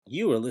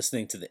You are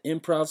listening to the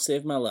Improv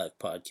Save My Life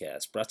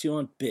podcast, brought to you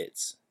on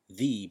BITS,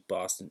 the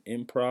Boston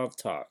Improv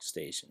Talk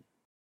Station.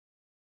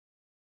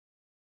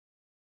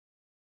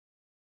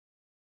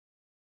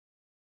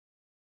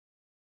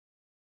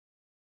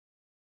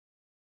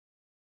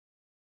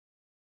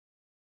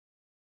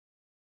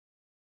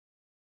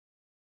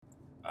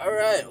 All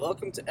right,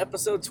 welcome to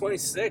episode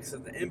 26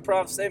 of the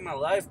Improv Save My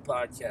Life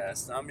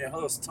podcast. I'm your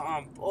host,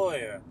 Tom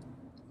Boyer.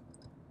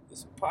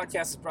 This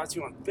podcast is brought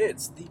to you on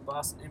BITS, the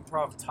Boston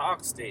Improv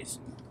Talk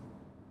Station.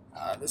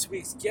 This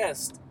week's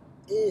guest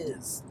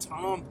is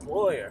Tom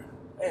Boyer.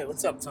 Hey,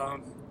 what's up,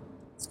 Tom?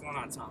 What's going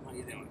on, Tom? How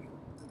you doing?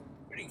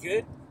 Pretty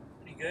good.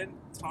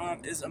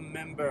 Tom is a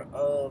member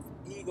of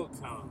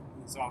EagleCon.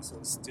 He's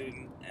also a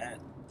student at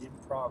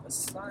Improv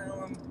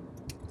Asylum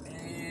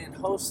and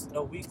hosts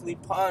a weekly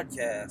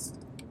podcast.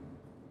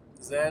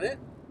 Is that it?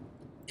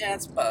 Yeah,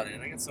 that's about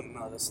it. I got some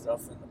other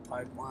stuff in the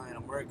pipeline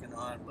I'm working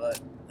on, but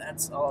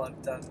that's all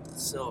I've done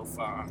so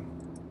far.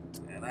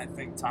 And I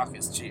think talk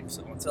is cheap,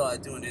 so until I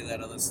do any of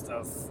that other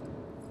stuff,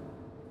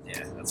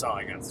 yeah, that's all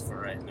I got for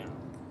right now.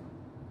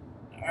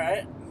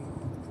 Alright,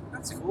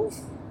 that's cool.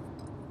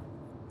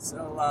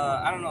 So,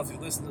 I don't know if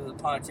you've listened to the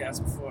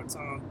podcast before,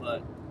 Tom,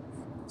 but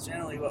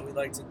generally what we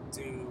like to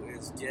do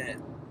is get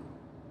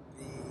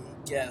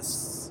the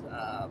guests'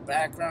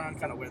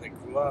 background, kind of where they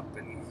grew up,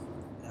 and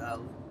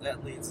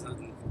that leads to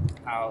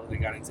how they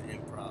got into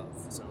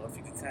improv. So if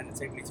you could kind of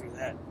take me through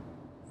that.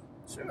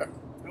 Sure,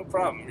 no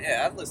problem.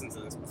 Yeah, I've listened to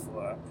this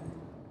before.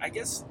 I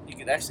guess you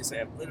could actually say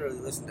I've literally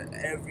listened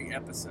to every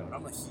episode.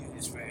 I'm a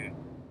huge fan.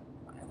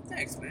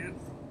 Thanks, man.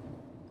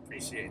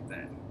 Appreciate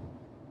that.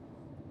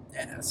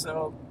 Yeah,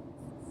 so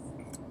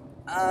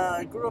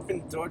I grew up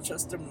in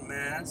Dorchester,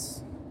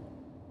 Mass.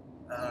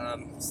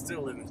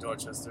 Still live in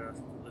Dorchester.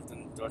 Lived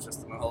in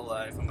Dorchester my whole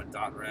life. I'm a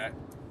dot rat.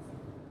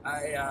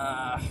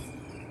 I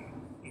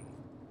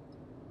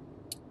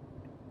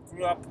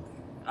grew up,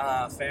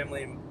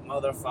 family,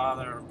 mother,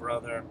 father,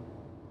 brother,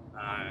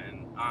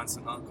 and aunts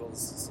and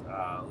uncles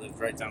lived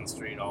right down the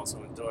street,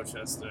 also in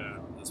Dorchester,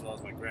 as well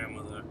as my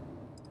grandmother.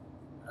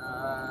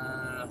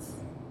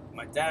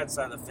 My dad's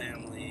side of the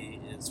family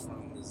is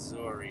from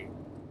Missouri,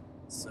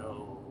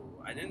 so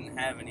I didn't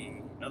have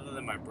any, other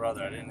than my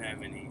brother, I didn't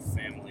have any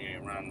family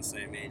around the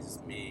same age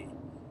as me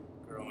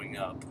growing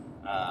up.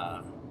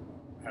 I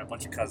had a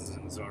bunch of cousins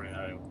in Missouri that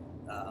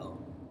I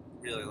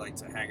really like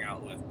to hang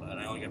out with, but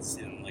I only got to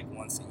see them like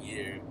once a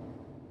year.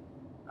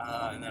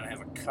 And then I have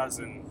a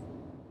cousin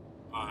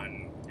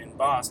in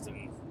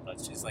Boston, but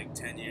she's like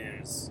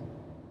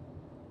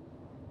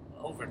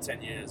over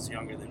 10 years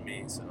younger than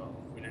me, so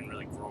we didn't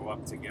really grow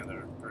up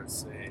together per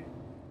se.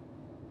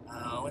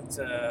 I went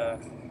to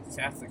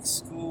Catholic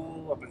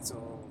school up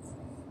until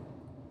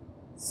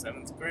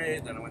 7th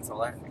grade, then I went to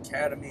Latin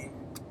Academy.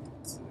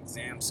 It's an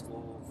exam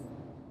school.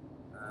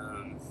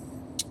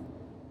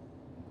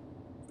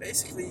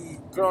 Basically,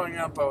 growing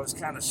up, I was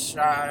kind of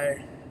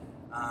shy.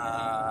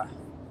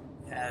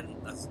 Had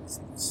a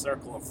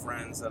circle of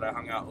friends that I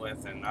hung out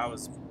with, and I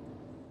was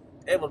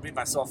able to be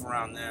myself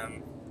around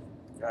them,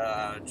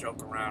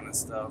 joke around and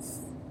stuff.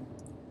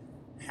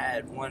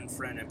 Had one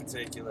friend in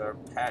particular,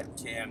 Pat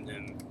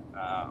Camden,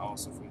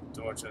 also from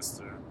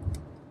Dorchester,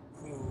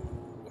 who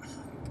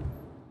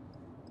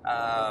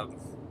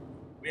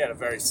we had a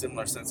very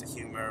similar sense of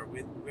humor.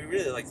 We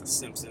really liked The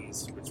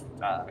Simpsons, which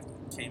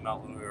came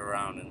out when we were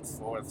around in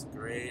 4th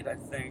grade, I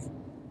think.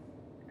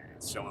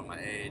 It's showing my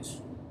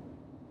age.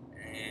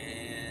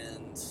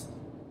 And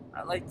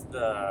I liked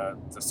the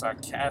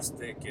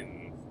sarcastic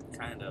and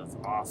kind of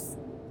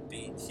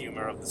offbeat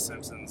humor of The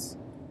Simpsons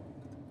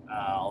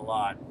a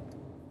lot.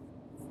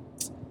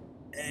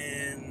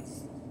 And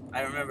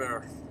I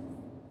remember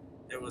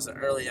there was an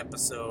early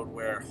episode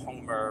where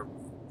Homer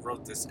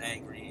wrote this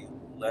angry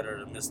letter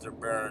to Mr.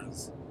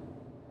 Burns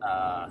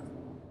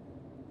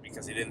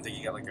because he didn't think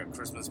he got like a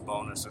Christmas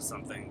bonus or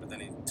something, but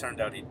then it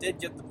turned out he did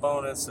get the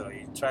bonus, so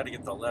he tried to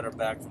get the letter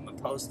back from the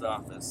post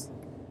office,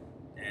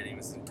 and he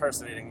was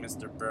impersonating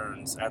Mr.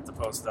 Burns at the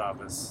post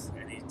office,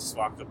 and he just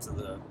walked up to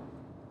the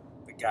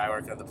guy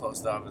working at the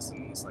post office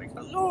and was like,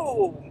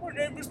 "Hello, my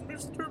name is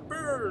Mr.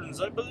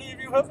 Burns. I believe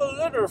you have a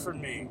letter for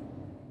me."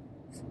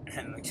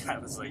 And the guy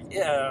was like,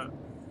 "Yeah,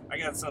 I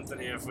got something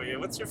here for you.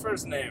 What's your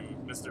first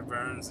name, Mr.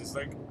 Burns?" He's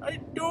like, "I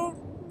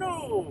don't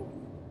know."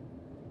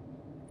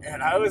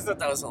 And I always thought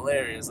that was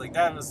hilarious. Like,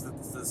 that was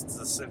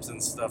the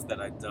Simpsons stuff that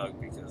I dug,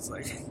 because,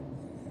 like,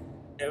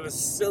 it was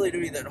silly to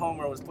me that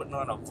Homer was putting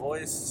on a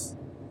voice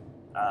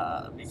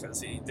because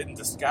he didn't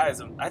disguise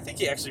him. I think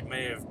he actually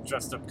may have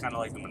dressed up kind of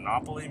like the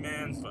Monopoly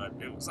Man, but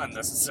it was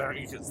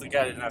unnecessary because the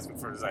guy didn't ask him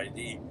for his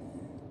ID.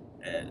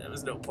 And there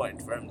was no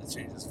point for him to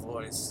change his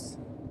voice.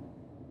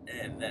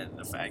 And then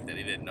the fact that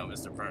he didn't know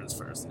Mr. Burns'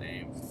 first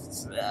name.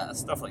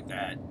 Stuff like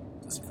that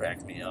just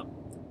cracked me up.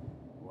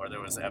 Or there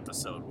was an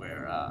episode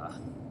where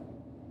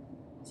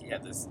he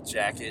had this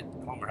jacket.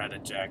 Homer had a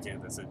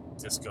jacket. There's a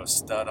disco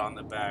stud on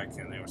the back,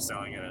 and they were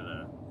selling it at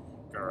a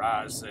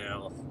garage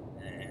sale.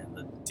 And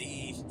the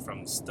D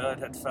from stud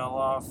had fell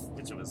off,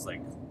 which was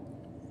like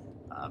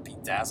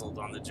bedazzled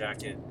on the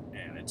jacket.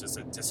 And and it just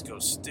said Disco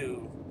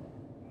Stew.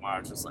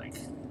 Marge was like,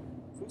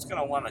 who's going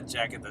to want a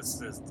jacket that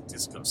says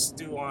Disco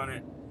Stew on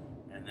it?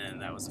 And then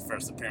that was the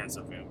first appearance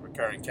of a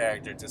recurring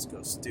character,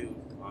 Disco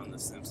Stew, on The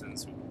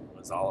Simpsons, who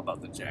was all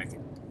about the jacket.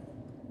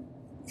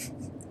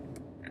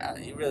 Yeah,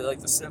 you really like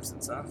The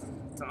Simpsons, huh,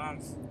 Tom?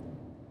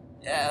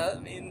 Yeah, I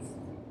mean,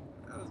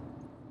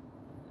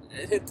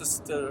 it hit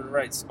the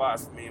right spot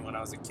for me when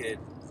I was a kid.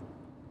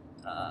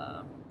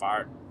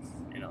 Bart,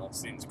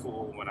 seems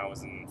cool when I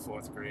was in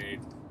 4th grade.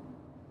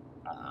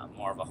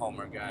 More of a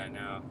Homer guy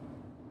now.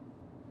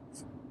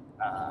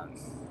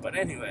 But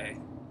anyway,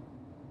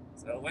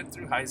 so I went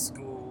through high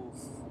school.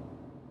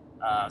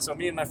 So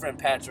me and my friend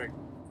Patrick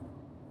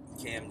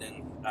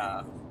Camden,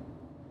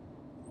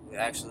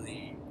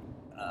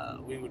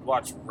 we would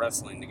watch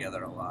wrestling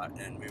together a lot,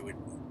 and we would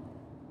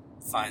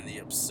find the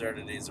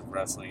absurdities of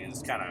wrestling and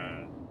just kind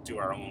of do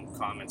our own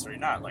commentary,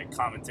 not like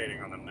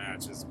commentating on the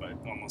matches, but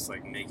almost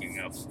like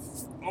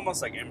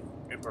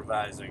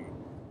improvising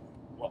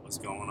what was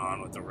going on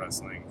with the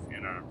wrestling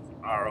in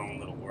our own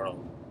little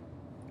world.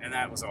 And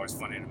that was always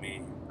funny to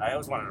me. I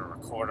always wanted to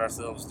record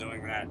ourselves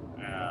doing that.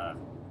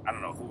 I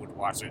don't know who would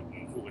watch it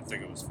and who would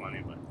think it was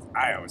funny, but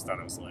I always thought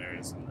it was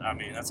hilarious. And I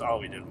mean, that's all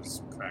we did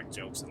was crack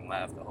jokes and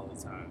laugh the whole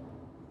time.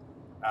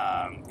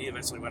 He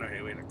eventually went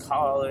away to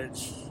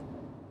college.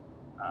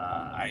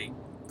 I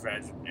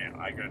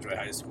graduated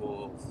high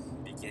school,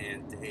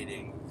 began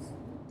dating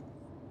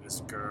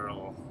this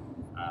girl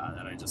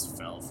that I just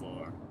fell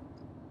for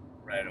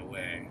right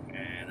away,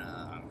 and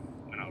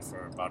went out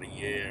for about a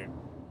year.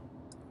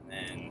 And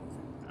then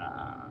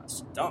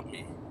she dumped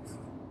me,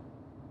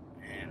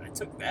 and I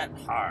took that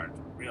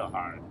real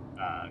hard,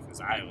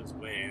 because I was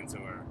way into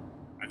her.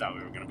 I thought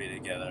we were going to be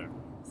together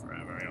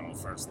forever,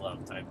 first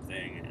love type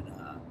thing, and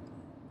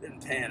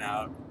didn't pan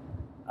out,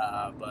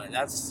 but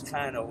that's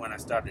kind of when I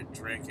started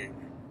drinking,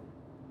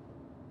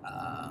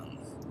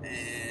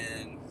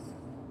 and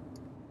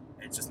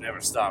it just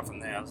never stopped from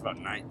there. I was about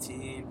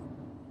 19,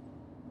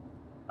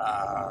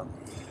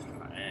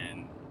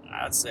 and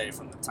I'd say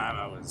from the time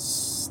I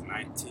was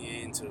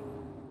 19 to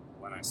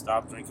when I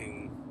stopped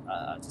drinking,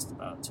 just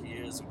about 2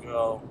 years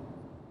ago,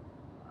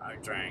 I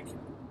drank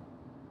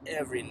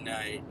every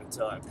night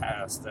until I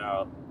passed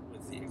out,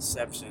 with the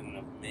exception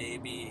of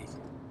maybe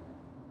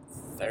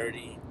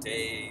 30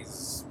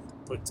 days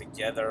put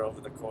together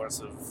over the course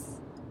of,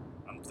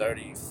 I'm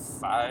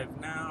 35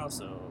 now,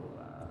 so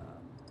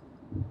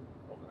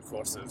over the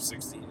course of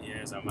 16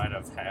 years, I might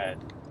have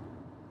had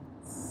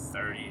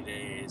 30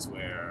 days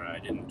where I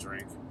didn't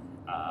drink.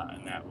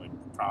 And that would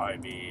probably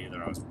be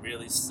either I was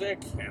really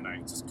sick and I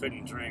just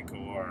couldn't drink,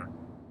 or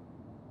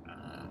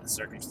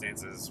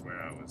circumstances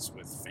where I was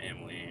with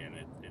family and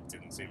it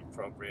didn't seem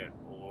appropriate,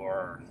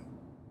 or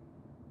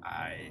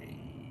I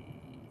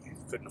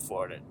couldn't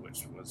afford it,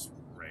 which was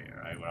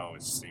rare. I would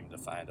always seem to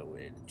find a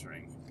way to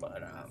drink.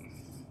 But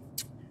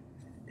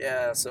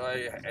yeah, so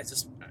I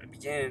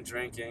began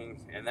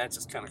drinking, and that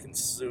just kind of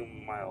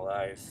consumed my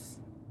life.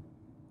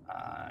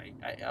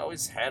 I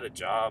always had a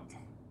job.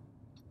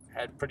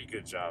 Had pretty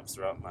good jobs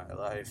throughout my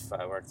life.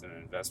 I worked in an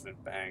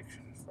investment bank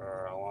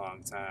for a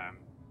long time,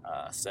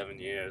 7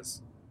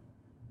 years.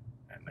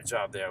 And my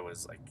job there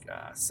was like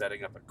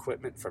setting up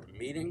equipment for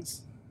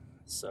meetings.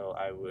 So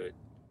I would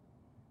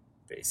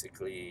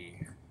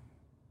basically,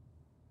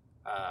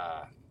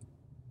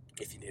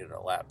 if you needed a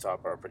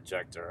laptop or a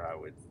projector, I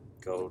would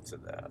go to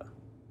the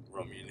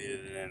room you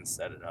needed it in,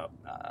 set it up.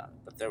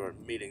 But there were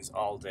meetings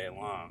all day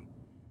long.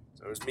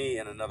 So it was me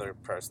and another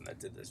person that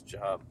did this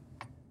job.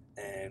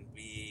 And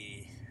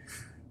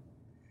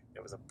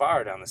there was a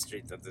bar down the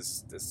street that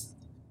this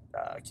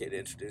kid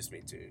introduced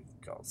me to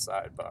called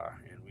Sidebar,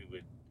 and we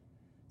would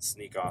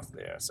sneak off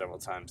there several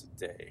times a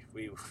day.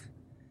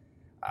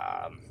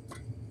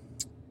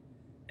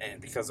 And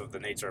because of the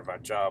nature of our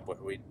job,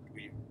 we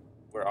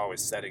were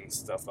always setting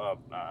stuff up.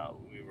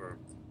 We were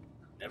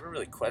never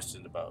really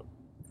questioned about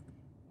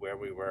where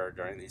we were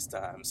during these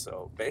times.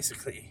 So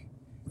basically,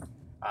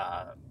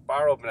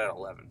 bar opened at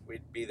 11.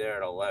 We'd be there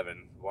at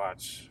 11,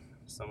 watch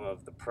some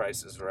of The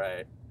Price is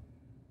Right.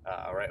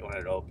 Right when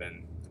it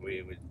opened,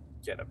 we would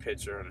get a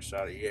pitcher and a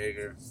shot of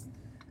Jaeger.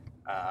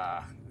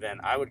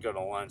 Then I would go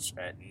to lunch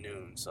at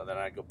noon, so then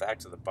I'd go back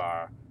to the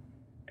bar,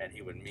 and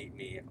he would meet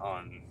me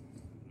on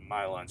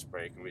my lunch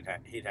break, and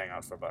he'd hang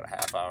out for about a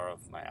half hour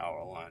of my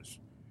hour lunch,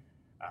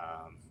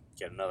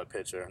 get another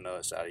pitcher,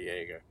 another shot of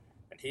Jaeger,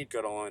 and he'd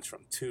go to lunch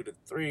from 2 to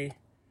 3,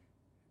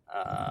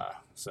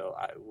 so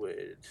I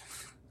would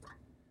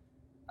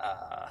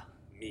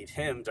meet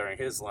him during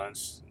his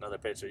lunch, another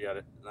pitcher,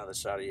 yet another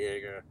shot of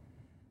Jaeger,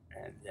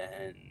 and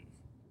then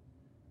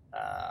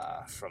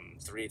from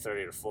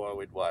 3:30 to 4,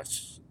 we'd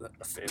watch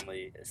a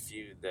Family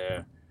Feud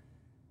there.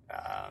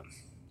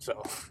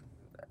 So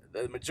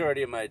the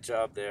majority of my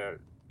job there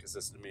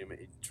consisted of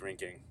me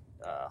drinking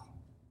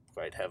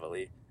quite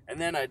heavily. And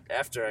then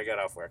after I got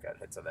off work, I'd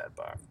head to that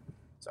bar.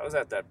 So I was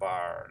at that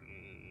bar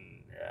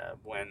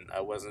when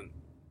I wasn't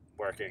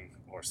working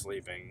or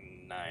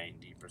sleeping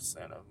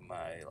 90% of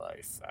my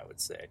life, I would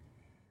say.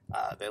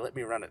 They let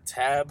me run a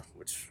tab,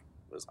 which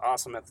was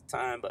awesome at the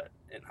time, but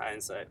in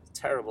hindsight,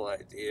 terrible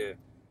idea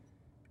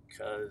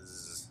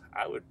because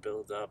I would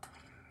build up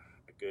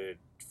a good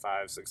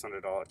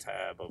 $500-$600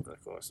 tab over the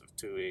course of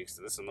 2 weeks.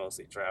 This is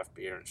mostly draft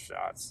beer and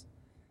shots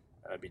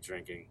that I'd be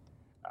drinking.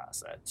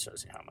 So that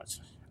shows you how much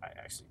I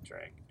actually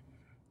drank.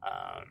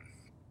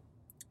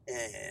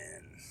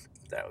 And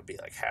that would be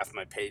like half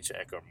my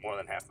paycheck or more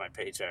than half my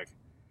paycheck.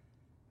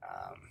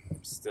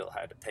 Still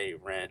had to pay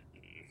rent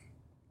and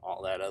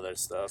all that other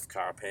stuff,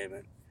 car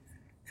payment,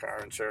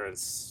 car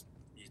insurance,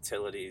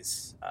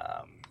 utilities.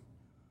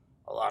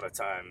 A lot of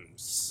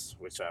times,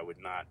 which I would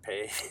not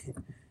pay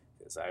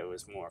because I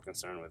was more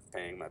concerned with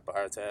paying my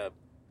bar tab.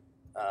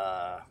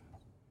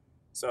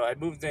 So I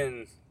moved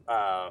in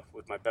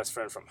with my best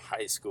friend from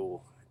high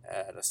school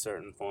at a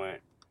certain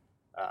point,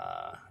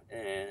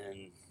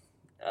 and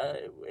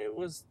it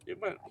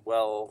went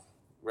well,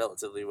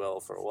 relatively well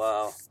for a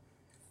while.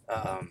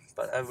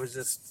 But I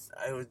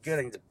was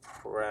getting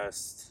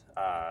depressed.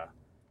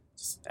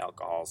 Just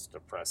alcohol's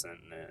depressant,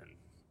 and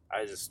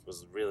I just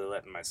was really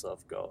letting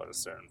myself go at a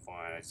certain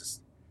point.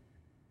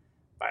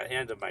 By the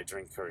end of my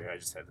drink career, I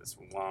just had this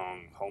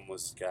long,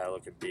 homeless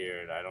guy-looking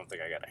beard. I don't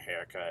think I got a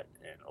haircut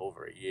in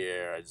over a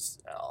year. I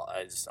just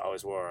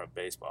always wore a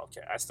baseball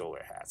cap. I still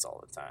wear hats all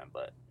the time,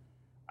 but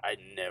I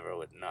never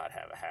would not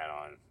have a hat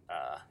on,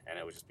 and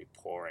it would just be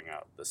pouring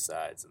out the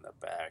sides and the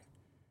back.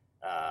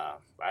 I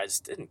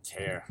just didn't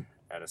care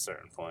at a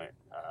certain point.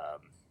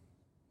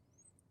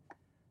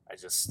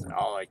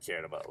 All I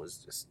cared about was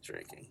just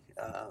drinking.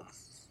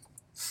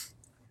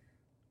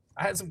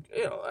 I had some,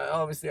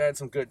 obviously I had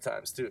some good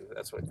times too.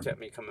 That's what kept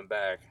me coming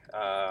back.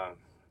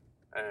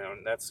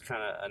 And that's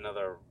kind of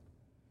another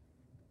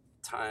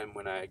time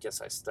when I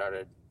guess I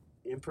started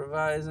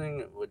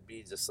improvising. It would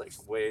be just like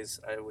ways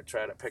I would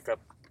try to pick up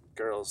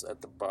girls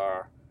at the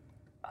bar.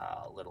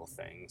 Little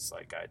things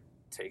like I'd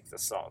take the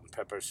salt and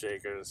pepper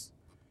shakers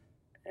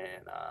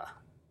and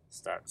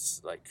start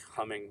like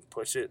humming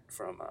 "Push It"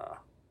 from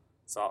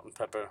Salt and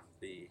Pepper,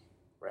 the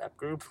rap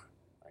group.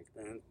 Like,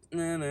 and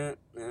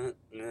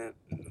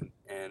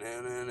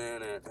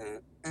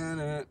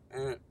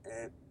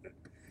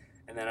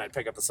then I'd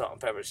pick up the salt and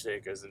pepper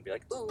shakers and be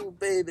like, "Ooh,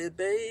 baby,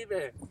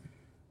 baby,"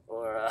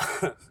 or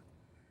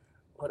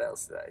what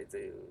else did I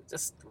do?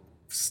 Just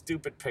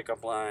stupid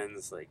pickup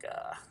lines like,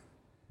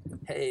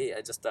 "Hey,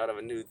 I just thought of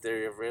a new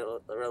theory of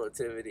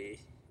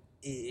relativity.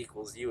 E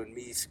equals you and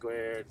me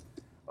squared."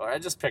 Or I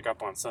just pick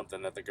up on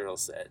something that the girl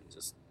said and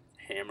just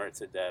hammer it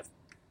to death.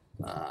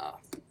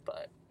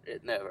 But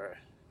it never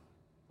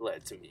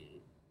led to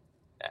me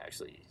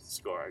actually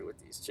scoring with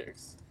these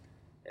chicks.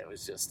 It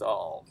was just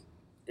all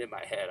in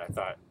my head. I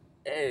thought,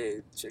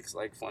 hey, chicks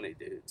like funny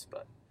dudes,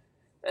 but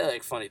they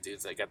like funny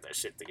dudes that got their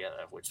shit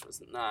together, which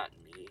was not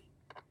me.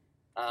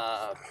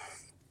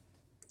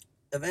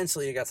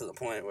 Eventually it got to the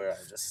point where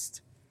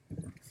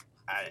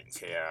I didn't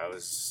care. I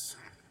was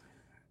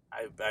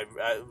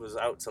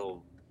out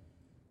till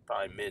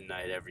probably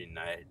midnight every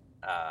night.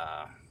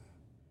 I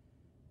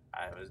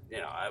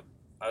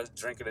was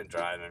drinking and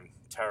driving.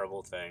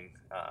 Terrible thing,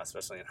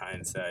 especially in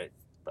hindsight.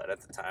 But at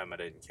the time, I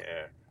didn't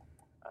care.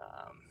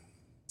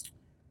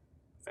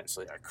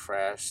 Eventually, I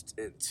crashed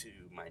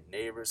into my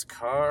neighbor's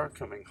car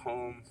coming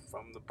home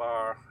from the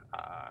bar.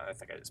 I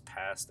think I just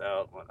passed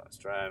out when I was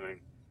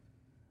driving.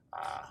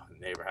 The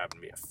neighbor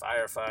happened to be a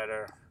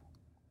firefighter.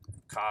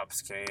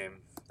 Cops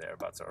came. They were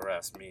about to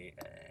arrest me,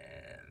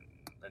 and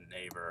the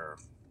neighbor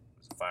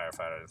was a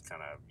firefighter.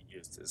 Kind of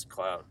used his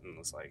clout and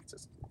was like,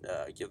 just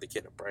give the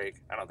kid a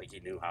break. I don't think he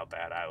knew how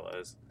bad I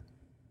was.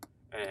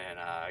 And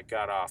I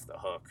got off the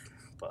hook,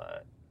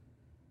 but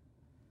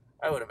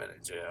I would have been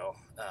in jail.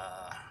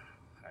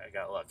 I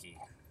got lucky.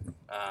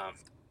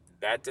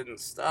 That didn't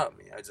stop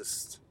me. I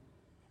just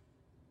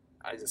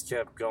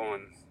kept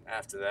going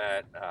after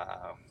that.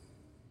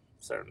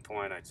 Certain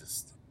point, I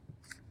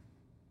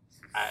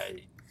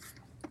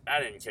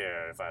didn't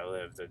care if I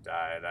lived or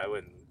died. I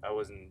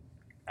wasn't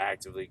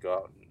actively go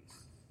out and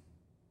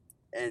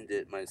end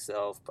it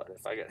myself, but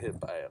if I got hit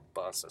by a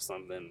bus or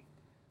something,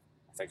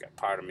 I think a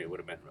part of me would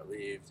have been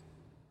relieved.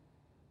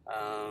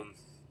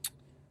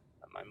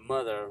 My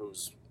mother,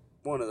 who's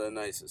one of the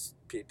nicest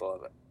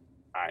people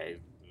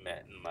I've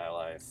met in my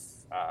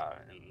life,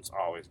 and has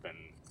always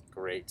been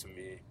great to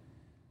me,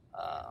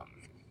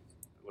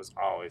 was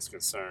always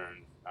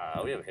concerned.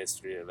 We have a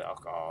history of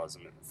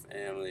alcoholism in the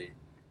family,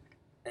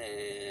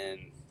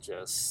 and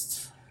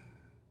just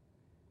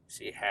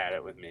she had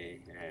it with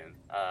me, and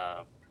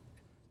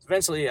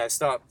eventually I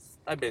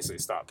basically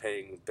stopped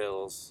paying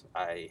bills.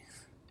 I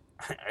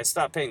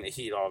stopped paying the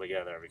heat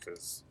altogether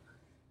because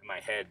in my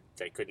head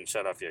they couldn't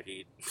shut off your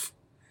heat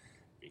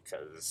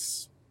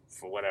because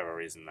for whatever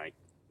reason I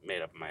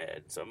made up in my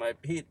head. So my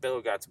heat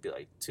bill got to be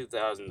like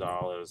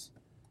 $2,000,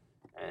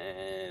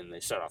 and they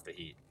shut off the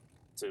heat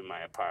to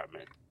my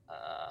apartment,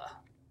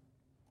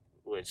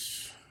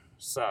 which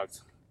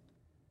sucked.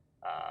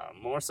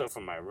 More so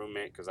for my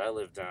roommate because I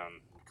lived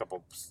down a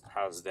couple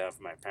houses down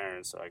from my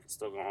parents, so I could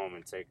still go home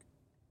and take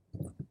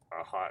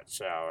a hot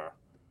shower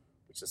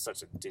which is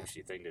such a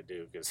douchey thing to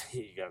do because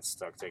he got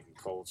stuck taking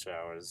cold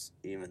showers,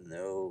 even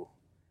though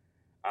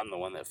I'm the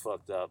one that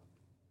fucked up.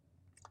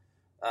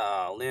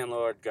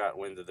 Landlord got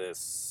wind of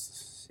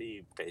this.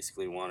 He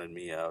basically wanted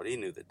me out. He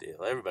knew the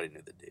deal. Everybody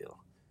knew the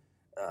deal.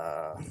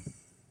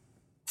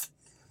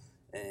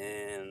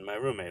 And my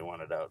roommate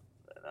wanted out,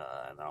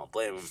 and I don't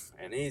blame him.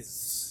 And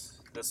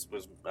this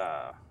was,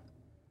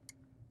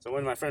 so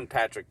when my friend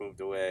Patrick moved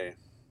away,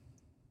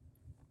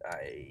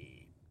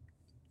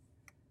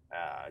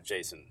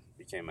 Jason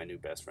became my new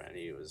best friend.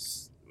 He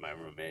was my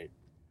roommate,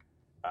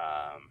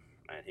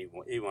 and he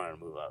wanted to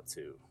move out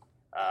too.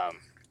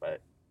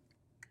 But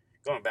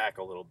going back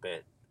a little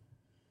bit,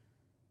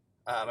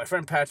 my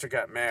friend Patrick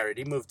got married.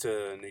 He moved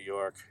to New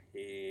York. He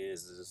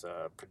is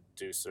a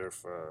producer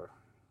for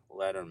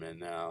Letterman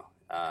now,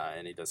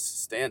 and he does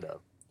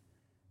stand-up.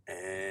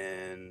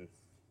 And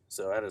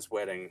so at his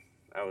wedding,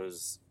 I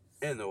was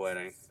in the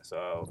wedding,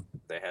 so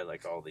they had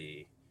like all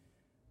the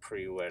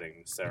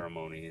pre-wedding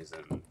ceremonies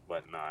and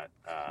whatnot.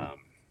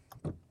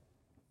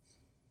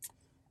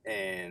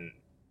 And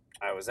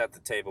I was at the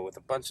table with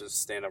a bunch of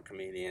stand-up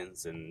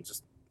comedians and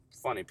just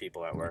funny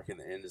people that work in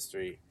the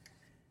industry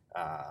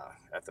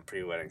at the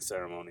pre-wedding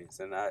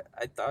ceremonies. And I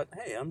thought,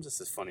 hey, I'm just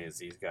as funny as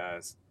these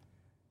guys.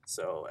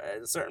 So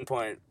at a certain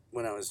point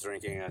when I was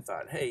drinking, I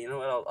thought, hey, you know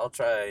what, I'll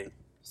try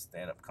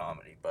stand-up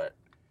comedy. But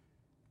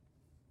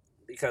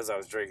because I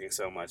was drinking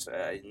so much,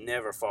 I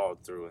never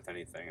followed through with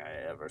anything I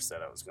ever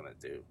said I was going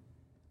to do.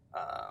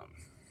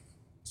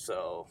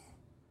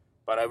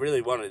 But I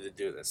really wanted to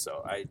do this.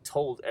 So I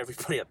told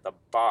everybody at the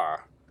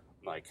bar,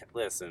 I'm like,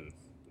 listen,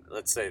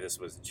 let's say this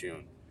was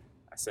June.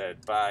 I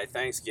said, by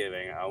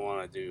Thanksgiving, I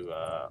want to do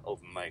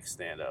open mic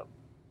stand-up.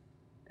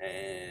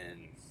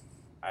 And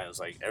I was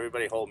like,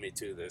 everybody hold me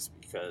to this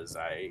because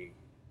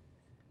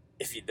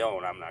if you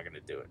don't, I'm not going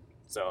to do it.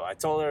 So I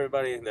told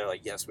everybody, and they're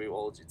like, yes, we will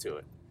hold you to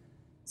it.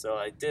 So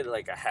I did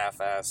like a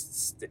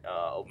half-assed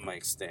open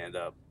mic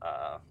stand-up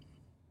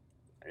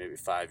maybe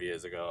 5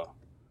 years ago.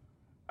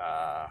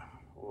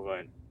 We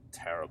went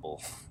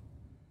terrible.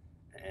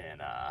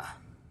 And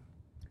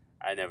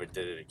I never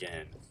did it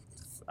again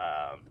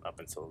up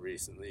until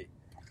recently.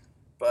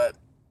 But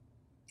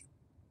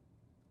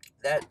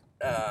that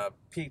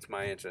piqued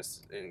my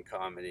interest in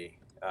comedy.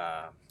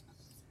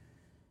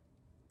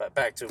 But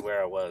back to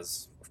where I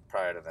was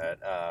prior to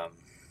that.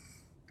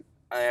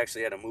 I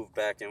actually had to move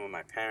back in with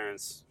my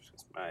parents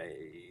because my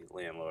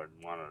landlord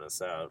wanted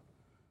us out,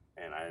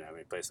 and I didn't have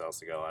any place else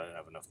to go. I didn't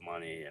have enough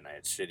money, and I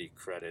had shitty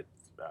credit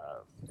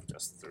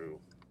just through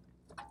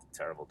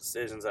terrible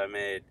decisions I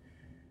made,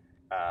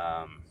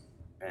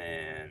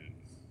 and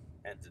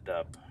ended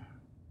up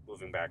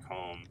moving back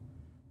home,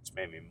 which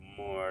made me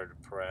more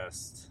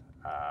depressed.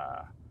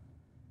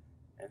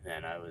 And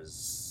then I was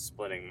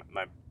splitting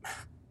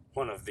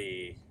one of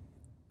the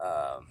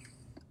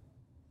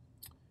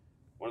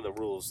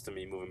rules to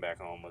me moving back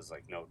home was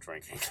like no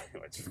drinking,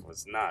 which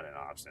was not an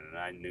option, and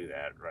I knew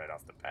that right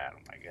off the bat.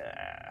 I'm like,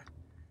 I'm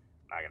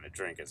not gonna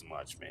drink as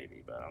much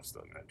maybe, but I'm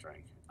still gonna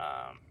drink.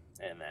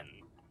 And then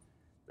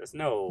there's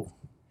no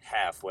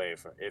halfway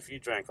for if you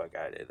drank like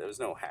I did. There was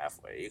no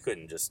halfway. You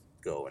couldn't just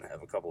go and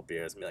have a couple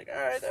beers and be like,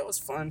 all right, that was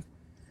fun.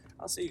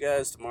 I'll see you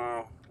guys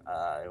tomorrow.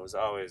 It was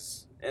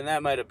always, and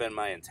that might have been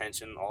my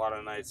intention a lot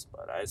of nights,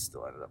 but I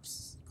still ended up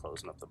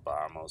closing up the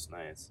bar most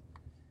nights.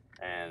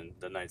 And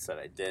the nights that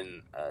I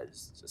didn't, I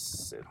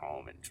just sit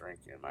home and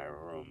drink in my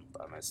room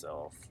by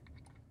myself,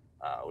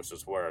 which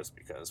was worse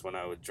because when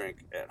I would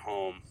drink at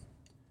home,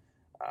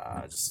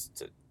 just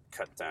to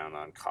cut down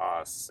on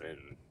costs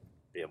and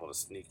be able to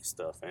sneak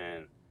stuff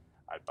in,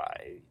 I'd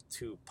buy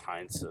 2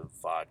 pints of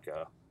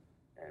vodka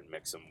and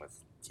mix them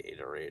with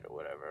Gatorade or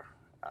whatever.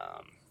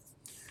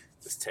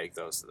 Just take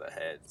those to the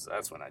head. So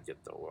that's when I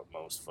get the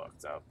most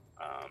fucked up.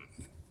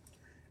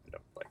 End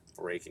up like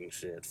breaking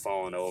shit,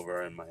 falling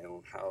over in my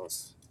own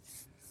house.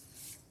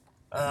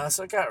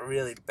 So it got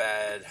really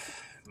bad.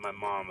 My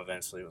mom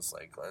eventually was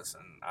like,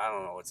 listen, I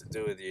don't know what to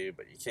do with you,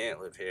 but you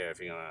can't live here if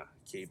you're going to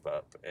keep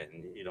up,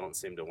 and you don't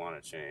seem to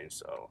want to change.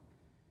 So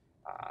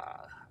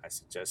I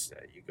suggest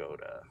that you go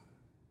to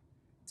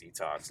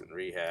detox and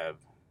rehab.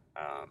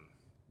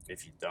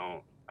 If you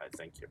don't, I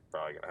think you're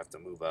probably going to have to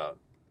move out,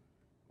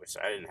 which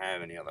I didn't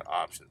have any other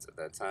options at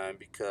that time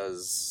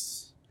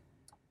because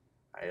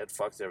I had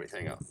fucked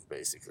everything up,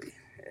 basically.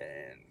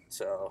 And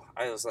so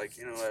I was like,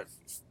 you know what?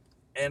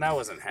 And I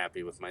wasn't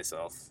happy with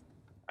myself.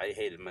 I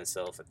hated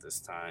myself at this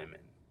time,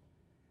 and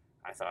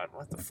I thought,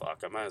 what the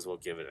fuck? I might as well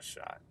give it a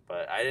shot.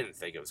 But I didn't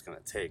think it was going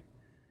to take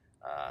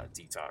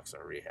detox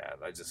or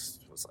rehab. I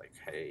just was like,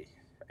 hey,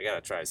 I got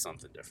to try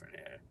something different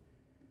here.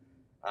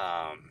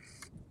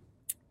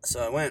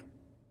 So I went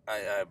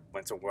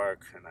to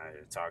work, and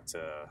I talked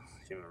to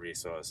human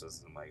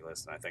resources. I'm like,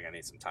 listen, I think I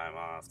need some time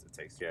off to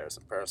take care of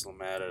some personal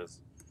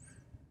matters.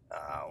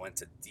 Went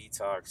to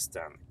detox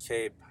down the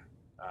Cape,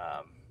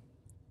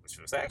 which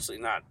was actually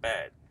not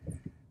bad.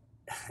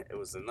 It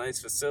was a nice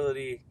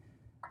facility.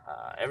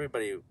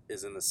 Everybody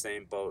is in the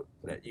same boat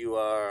that you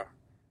are,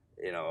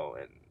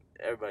 and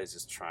everybody's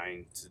just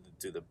trying to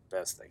do the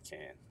best they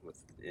can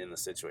in the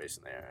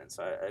situation they're in.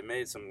 So I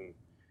made some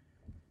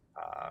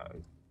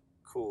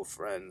cool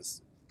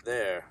friends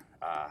there,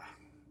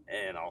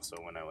 and also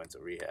when I went to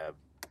rehab,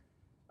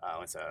 I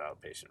went to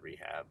outpatient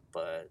rehab,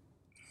 but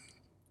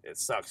it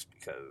sucks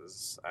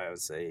because I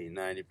would say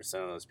 90%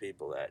 of those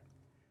people that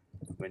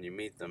when you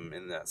meet them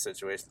in that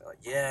situation, they're like,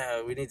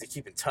 yeah, we need to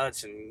keep in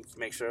touch and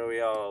make sure we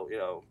all,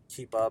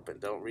 keep up and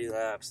don't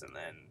relapse. And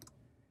then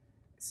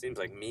it seems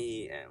like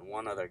me and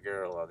one other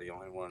girl are the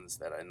only ones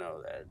that I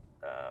know that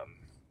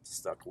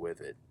stuck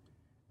with it.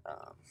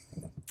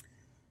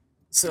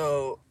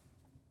 So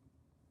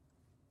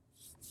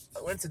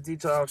I went to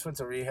detox, went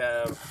to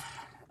rehab,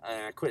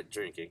 and I quit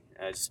drinking.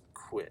 I just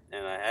quit,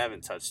 and I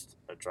haven't touched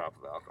a drop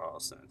of alcohol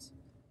since.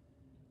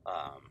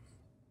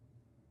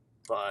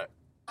 But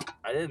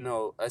I didn't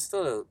know. I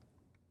still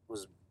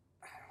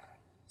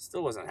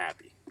wasn't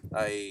happy.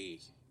 I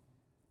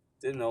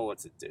didn't know what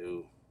to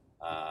do.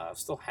 I was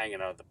still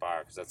hanging out at the bar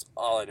because that's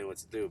all I knew what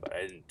to do. But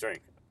I didn't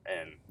drink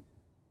and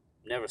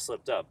never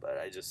slipped up. But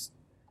I just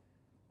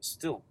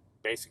still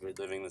basically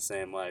living the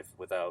same life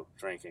without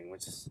drinking,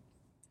 which is,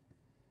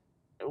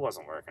 it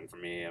wasn't working for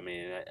me. I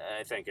mean,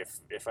 I think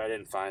if I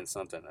didn't find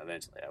something,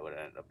 eventually I would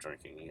end up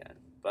drinking again.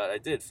 But I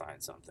did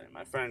find something.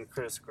 My friend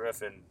Chris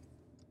Griffin,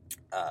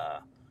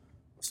 was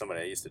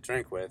somebody I used to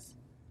drink with,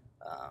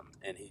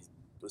 and he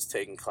was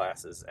taking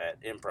classes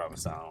at Improv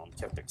Asylum,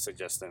 kept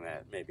suggesting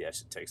that maybe I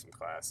should take some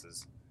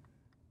classes.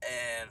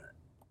 And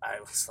I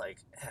was like,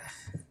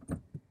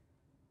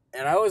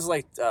 and I always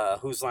liked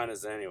Whose Line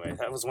Is It Anyway?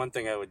 That was one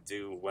thing I would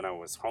do when I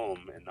was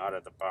home and not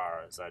at the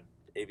bar. Is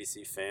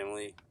ABC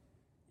Family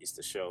used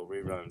to show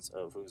reruns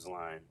of Whose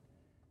Line,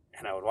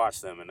 and I would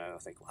watch them, and I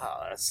would think,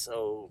 wow, I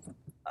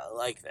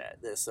like that.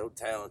 They're so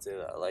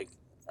talented. I like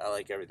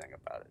everything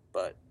about it.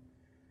 But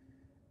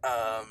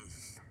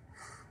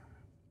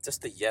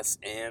just the yes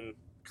and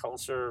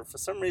culture, for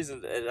some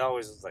reason, it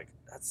always was like,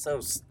 that's so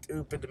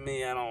stupid to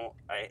me. I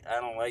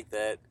don't like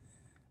that.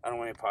 I don't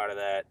want any part of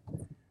that.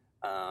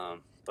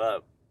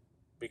 But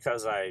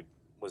because I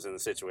was in the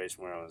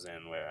situation where I was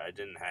in, where I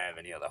didn't have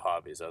any other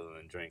hobbies other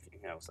than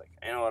drinking, I was like,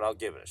 you know what, I'll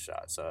give it a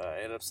shot. So I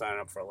ended up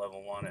signing up for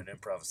level 1 at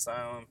Improv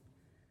Asylum.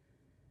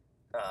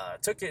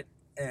 Took it,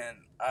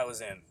 and I was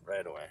in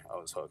right away. I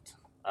was hooked.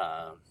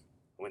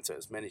 Went to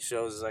as many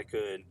shows as I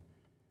could,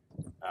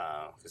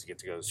 because you get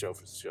to go to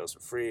shows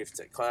for free if you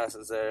take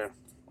classes there.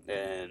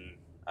 And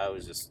I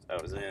was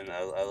in.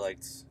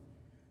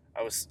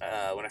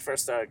 When I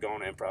first started going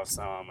to Improv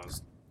Asylum,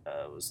 it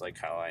was like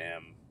how I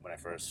am when I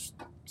first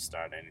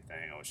started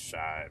anything. I was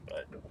shy,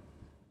 but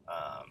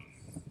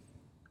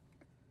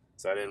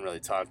so I didn't really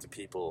talk to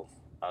people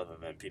other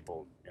than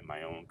people in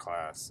my own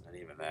class, and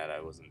even that, I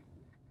wasn't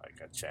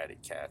like a chatty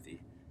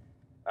Cathy.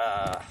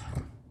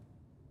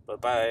 But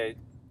by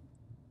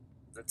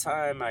the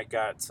time I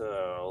got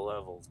to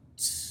level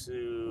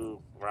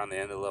 2, around the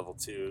end of level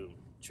 2,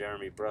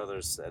 Jeremy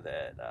Brothers said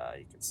that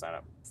you can sign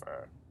up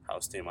for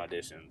house team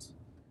auditions,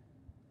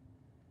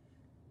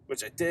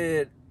 which I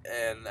did,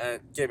 and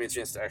that gave me a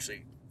chance to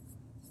actually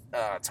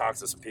talk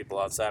to some people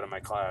outside of my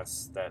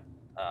class that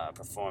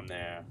performed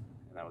there,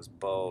 and that was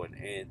Bo and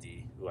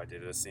Andy, who I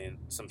did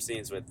some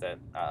scenes with that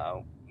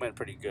went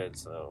pretty good.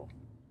 So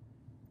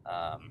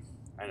I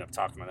ended up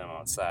talking to them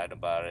outside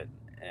about it,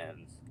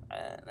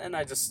 and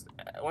I just,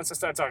 once I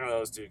started talking to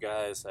those two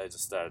guys, I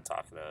just started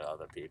talking to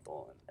other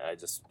people, and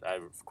I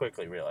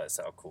quickly realized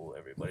how cool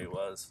everybody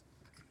was.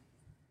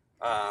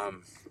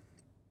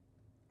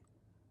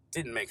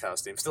 Didn't make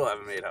house teams, still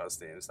haven't made house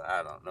teams.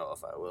 I don't know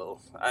if I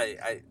will.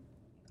 I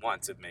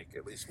want to make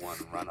at least one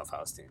run of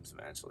house teams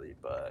eventually,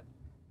 but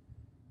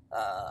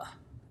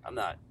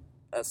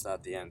that's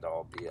not the end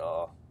all be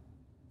all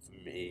for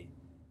me.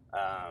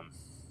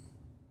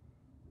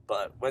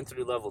 But went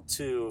through level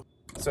 2.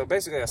 So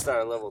basically I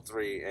started level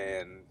 3,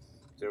 and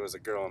there was a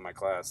girl in my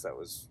class that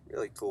was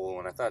really cool,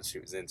 and I thought she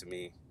was into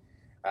me.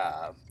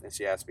 And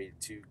she asked me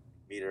to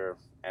meet her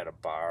at a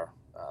bar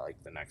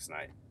like the next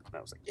night. And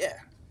I was like, yeah,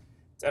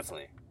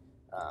 definitely.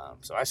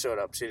 So I showed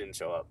up. She didn't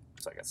show up,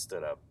 so I got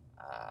stood up.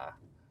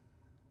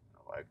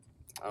 Like,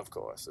 of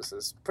course, this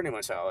is pretty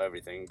much how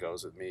everything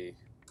goes with me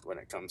when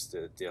it comes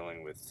to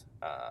dealing with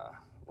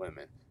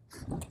women.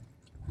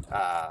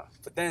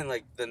 But then,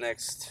 like, the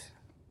next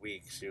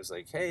week, she was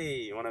like,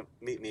 hey, you want to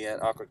meet me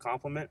at Awkward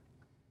Compliment,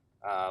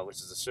 which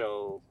is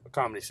a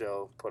comedy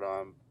show put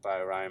on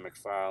by Ryan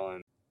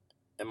McFarlane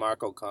and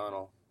Mark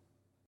O'Connell,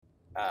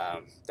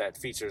 that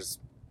features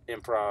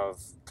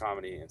improv,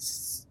 comedy, and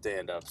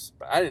stand-ups.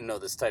 But I didn't know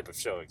this type of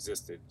show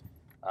existed.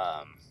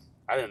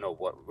 I didn't know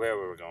where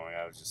we were going.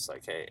 I was just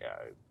like, hey,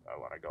 I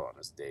want to go on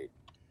this date.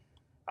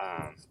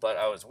 But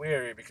I was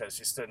weary because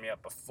she stood me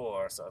up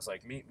before, so I was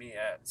like, meet me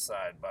at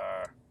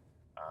Sidebar.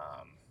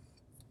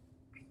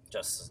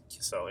 Just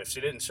so if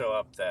she didn't show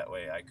up that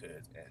way, I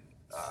could, and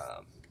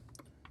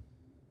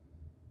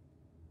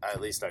at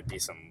least I'd be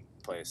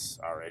someplace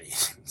already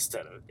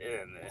instead of.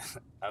 And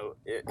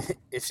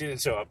if she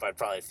didn't show up, I'd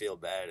probably feel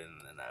bad, and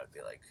then I would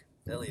be like,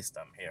 at least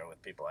I'm here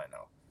with people I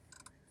know.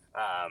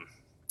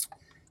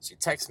 she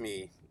texted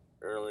me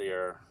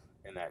earlier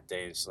in that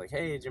day, and she's like,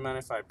 "Hey, do you mind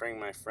if I bring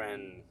my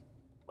friend?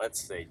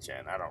 Let's say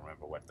Jen. I don't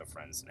remember what the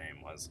friend's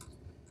name was,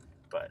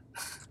 but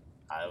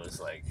I was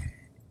like,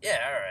 yeah,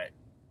 all right."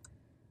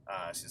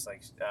 She's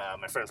like,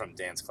 "My friend from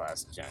dance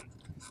class, Jen."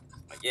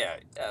 I'm like, yeah,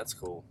 that's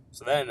cool.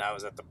 So then I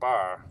was at the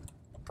bar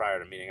prior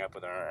to meeting up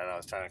with her, and I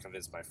was trying to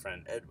convince my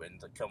friend Edwin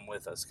to come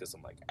with us because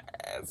I'm like,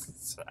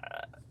 it's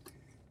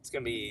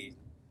gonna be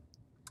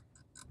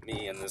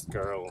me and this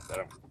girl that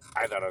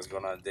I thought I was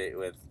going on a date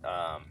with,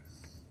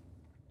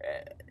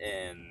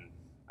 and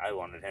I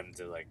wanted him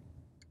to like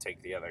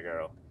take the other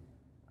girl.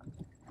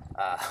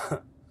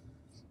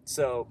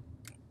 So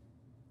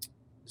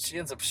she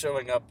ends up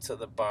showing up to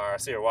the bar. I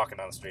see her walking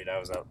down the street. I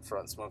was out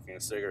front smoking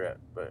a cigarette,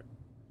 but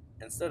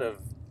instead of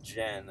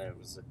Jen, there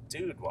was a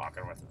dude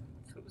walking with her.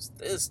 Who's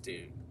this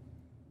dude?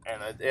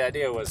 And the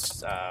idea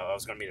was I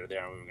was going to meet her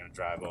there and we were going to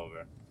drive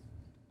over.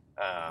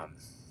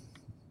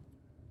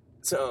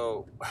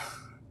 So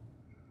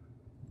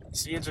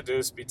she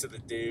introduced me to the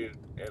dude,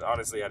 and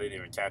honestly, I didn't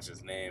even catch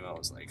his name. I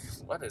was like,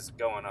 what is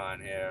going on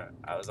here?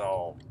 I was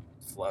all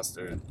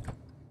flustered.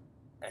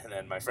 And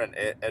then my friend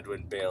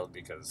Edwin bailed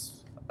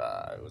because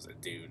it was a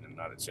dude and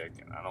not a chick,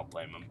 and I don't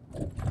blame him.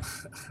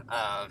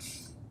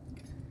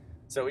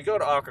 So we go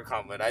to Aqua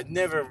Compliment.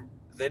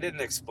 They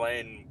didn't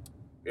explain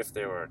if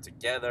they were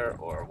together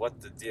or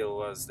what the deal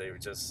was. They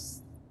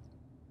just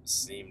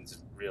seemed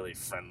really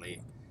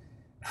friendly.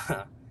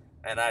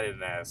 And I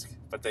didn't ask.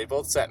 But they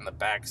both sat in the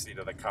back seat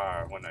of the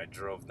car when I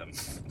drove them,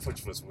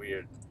 which was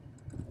weird.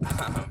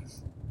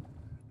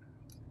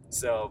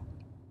 So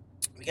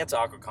we get to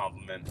Aqua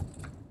Compliment,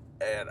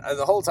 and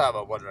the whole time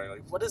I'm wondering,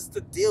 like, what is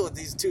the deal with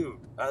these two?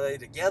 Are they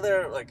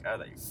together? Like, are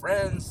they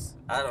friends?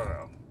 I don't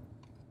know.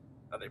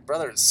 Are they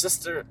brother and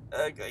sister?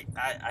 I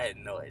had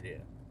no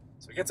idea.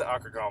 So we get to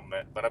Aqua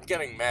Compliment, but I'm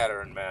getting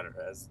madder and madder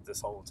as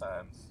this whole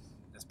time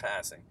is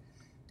passing.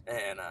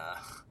 And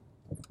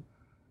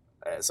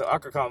so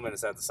Aqua Compliment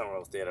is at the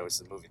Summerville Theater, which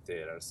is a movie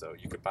theater, so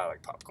you could buy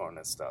like popcorn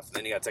and stuff. And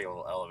then you gotta take a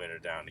little elevator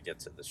down to get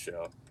to the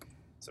show.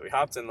 So we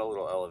hopped in the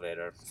little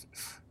elevator,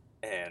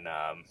 and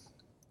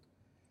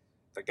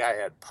the guy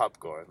had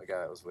popcorn. The guy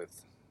that was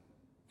with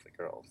the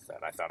girl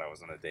that I thought I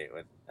was on a date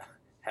with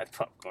had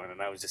popcorn,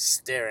 and I was just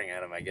staring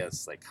at him, I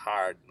guess, like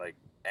hard, like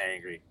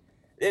angry.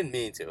 Didn't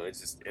mean to.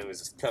 It was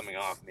just coming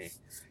off me.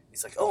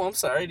 He's like, "Oh, I'm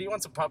sorry. Do you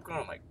want some popcorn?"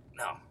 I'm like,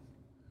 "No."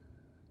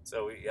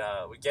 So we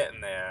get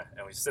in there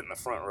and we sit in the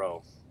front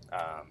row.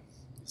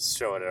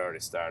 Show had already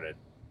started,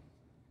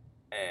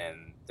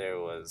 and there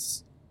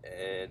was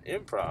an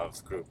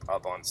improv group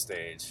up on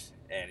stage,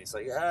 and he's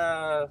like,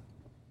 to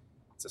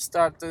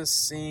start this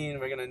scene,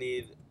 we're gonna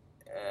need."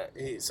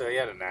 So he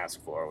had an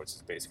ask for, which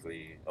is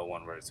basically a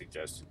one-word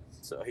suggestion.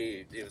 So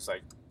he was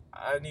like,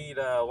 "I need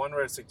a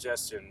one-word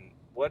suggestion.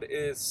 What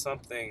is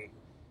something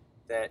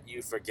that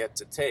you forget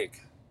to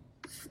take?"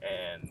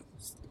 And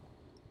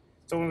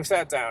so when we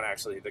sat down,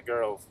 actually, the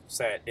girl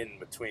sat in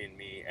between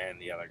me and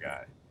the other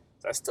guy.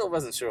 So I still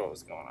wasn't sure what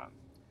was going on.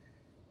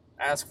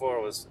 Ask for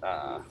was,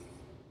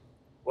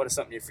 what is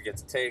something you forget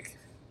to take?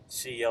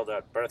 She yelled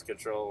out birth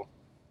control.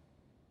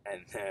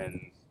 And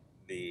then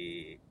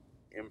the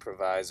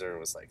improviser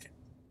was like,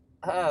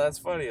 "That's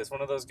funny. Is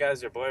one of those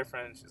guys your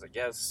boyfriend?" She's like,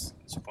 "Yes."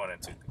 She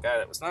pointed to the guy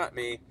that was not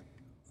me,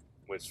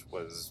 which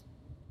was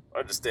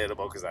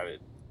understandable because I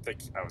didn't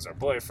think I was her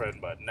boyfriend,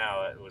 but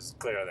now it was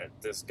clear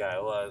that this guy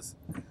was.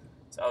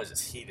 So I was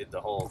just heated the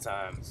whole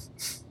time.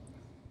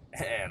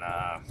 And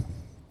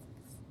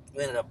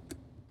we ended up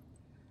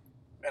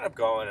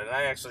going, and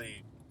I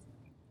actually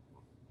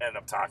ended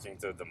up talking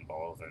to them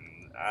both.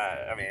 And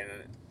I mean,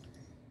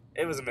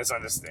 it was a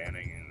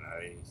misunderstanding, and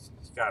I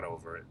got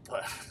over it.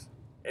 But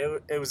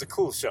it was a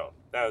cool show.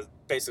 That was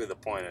basically the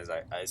point. Is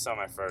I saw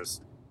my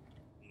first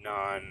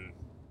non-improv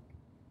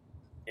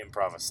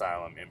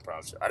asylum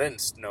improv show. I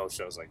didn't know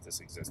shows like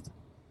this existed.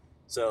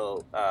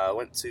 So I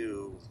went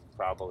to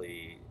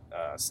probably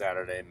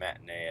Saturday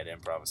matinee at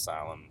Improv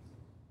Asylum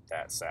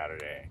that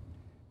Saturday,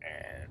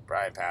 and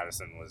Brian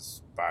Patterson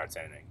was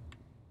bartending,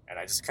 and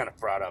I just kind of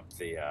brought up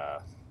the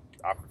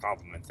Aqua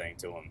Compliment thing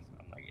to him.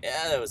 I'm like,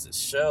 "Yeah, there was this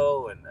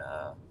show, and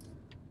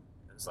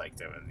it was like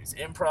there were these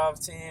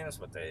improv teams,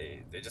 but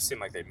they just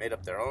seemed like they made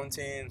up their own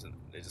teams, and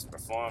they just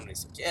performed." And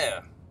he's like,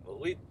 "Yeah, well,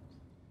 we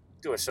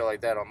do a show like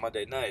that on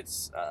Monday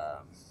nights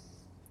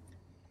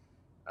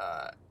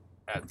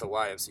at the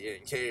YMCA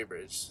in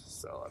Cambridge.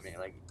 So I mean,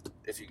 like,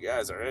 if you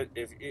guys are,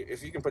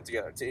 if you can put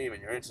together a team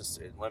and you're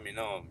interested, let me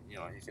know. You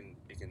know, you can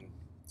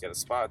get a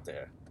spot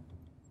there."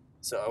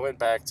 So I went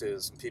back to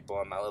some people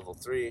on my level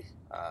 3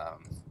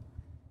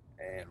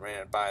 and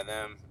ran it by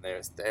them. They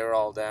were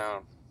all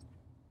down,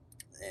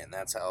 and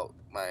that's how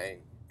my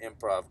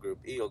improv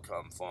group Eagle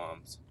Come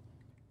formed.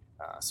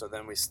 So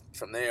then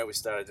from there we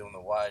started doing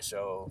the Y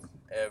show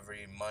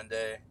every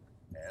Monday,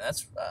 and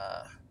that's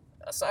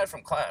aside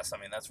from class. I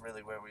mean, that's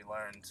really where we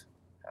learned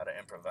how to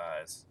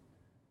improvise.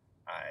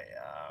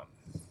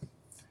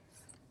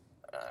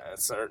 At a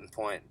certain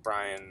point,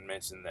 Brian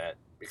mentioned that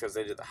because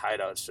they did the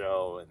Hideout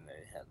show and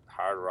they had the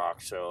Hard Rock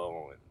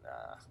show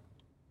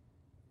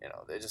and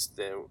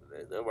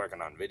they're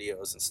working on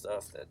videos and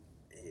stuff that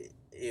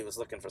he was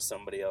looking for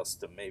somebody else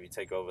to maybe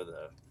take over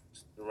the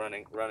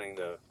running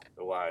the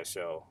Y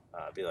show,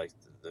 be like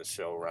the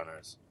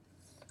showrunners.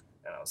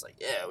 And I was like,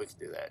 yeah, we can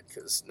do that,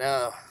 because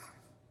now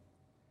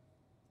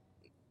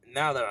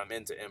that I'm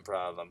into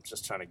improv, I'm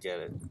just trying to get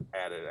it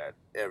at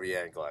every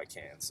angle I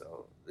can.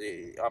 So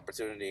the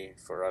opportunity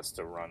for us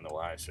to run the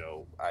live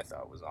show, I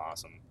thought was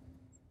awesome.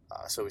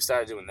 So we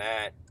started doing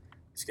that.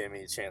 This gave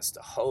me a chance to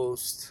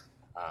host,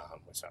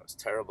 which I was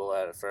terrible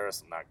at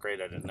first. I'm not great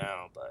at it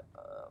now,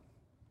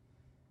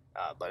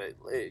 but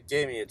it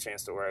gave me a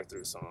chance to work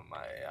through some of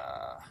my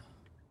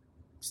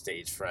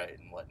stage fright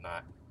and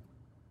whatnot.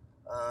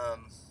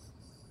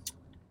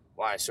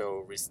 Y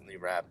show recently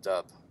wrapped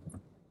up.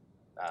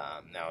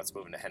 Now it's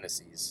moving to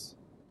Hennessy's,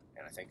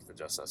 and I think the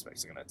Just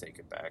Suspects are going to take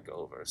it back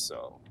over.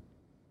 So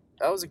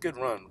that was a good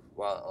run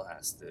while it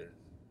lasted.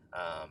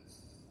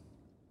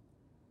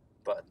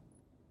 But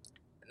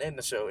I named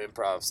the show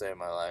Improv Saved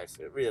My Life.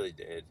 It really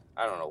did.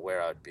 I don't know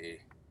where I'd be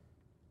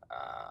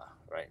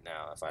right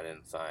now if I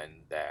didn't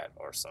find that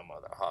or some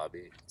other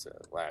hobby to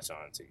latch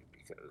on to,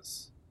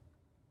 because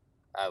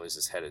I was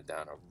just headed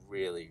down a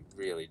really,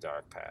 really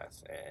dark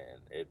path,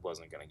 and it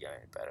wasn't going to get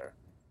any better.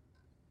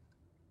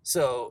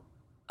 So,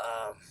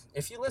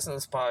 if you listen to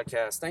this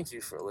podcast, thank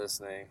you for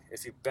listening.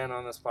 If you've been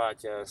on this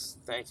podcast,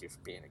 thank you for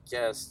being a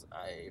guest.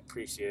 I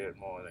appreciate it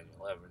more than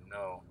you'll ever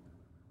know.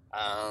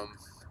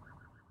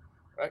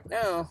 Right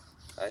now,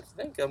 I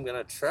think I'm going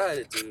to try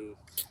to do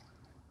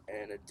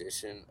an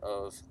edition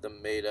of the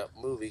Made Up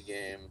Movie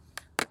Game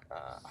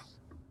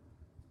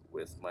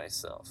with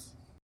myself.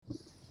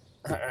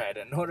 Alright,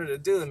 in order to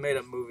do the Made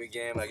Up Movie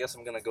Game, I guess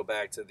I'm going to go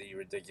back to the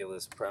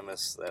ridiculous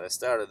premise that I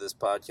started this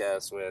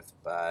podcast with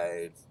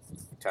by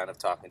kind of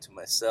talking to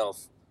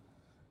myself.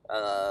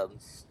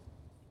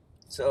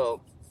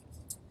 So,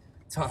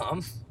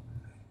 Tom,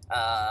 what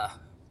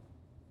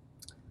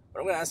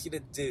I'm going to ask you to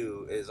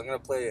do is I'm going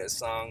to play a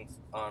song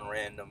on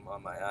random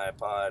on my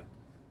iPod.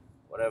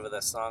 Whatever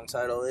the song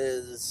title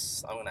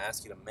is, I'm going to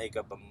ask you to make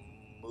up a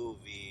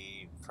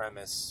movie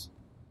premise.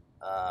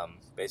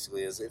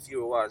 Basically, as if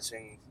you were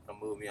watching a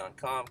movie on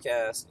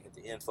Comcast, and you hit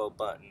the info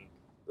button,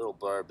 little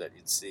blurb that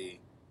you'd see,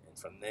 and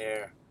from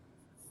there,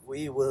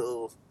 we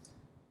will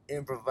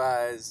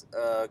improvise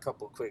a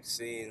couple quick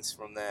scenes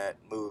from that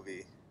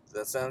movie. Does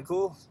that sound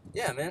cool?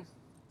 Yeah, man.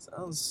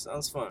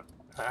 Sounds fun.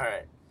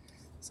 Alright.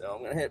 So I'm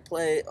going to hit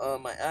play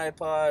on my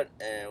iPod,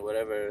 and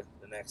whatever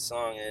the next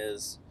song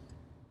is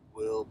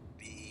will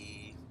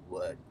be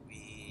what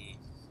we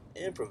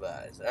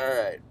improvise.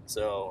 Alright,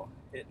 so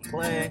hit and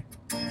play.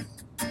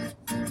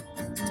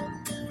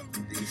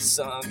 The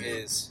song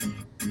is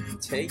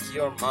Take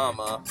Your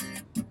Mama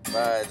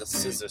by the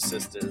Scissor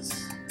Sisters.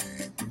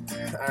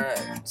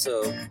 Alright,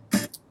 so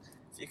if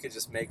you could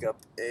just make up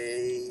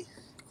a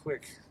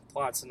quick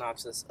plot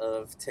synopsis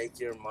of Take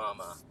Your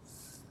Mama.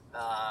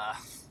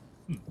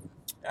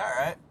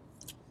 Alright.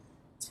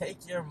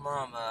 Take Your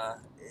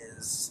Mama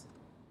is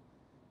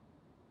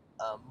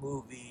a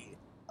movie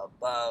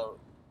about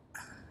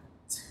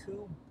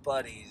two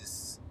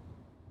buddies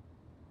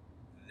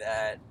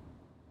that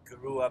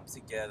grew up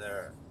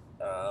together,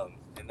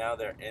 and now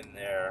they're in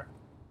their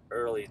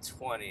early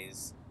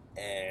 20s,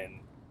 and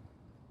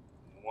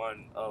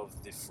one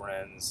of the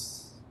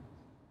friends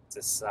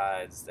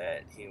decides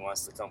that he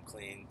wants to come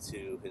clean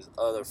to his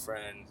other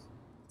friend.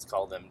 Let's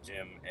call them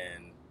Jim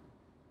and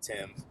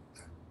Tim.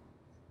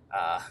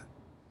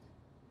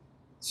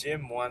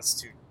 Jim wants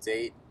to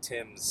date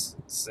Tim's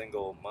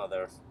single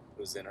mother,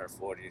 who's in her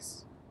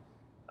 40s.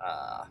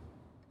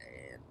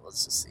 And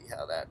let's just see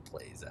how that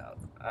plays out.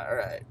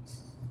 Alright.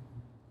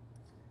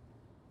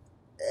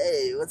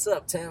 Hey, what's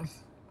up, Tim?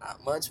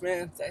 Not much,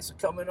 man. Thanks for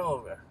coming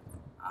over.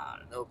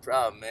 No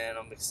problem, man.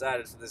 I'm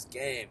excited for this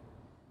game.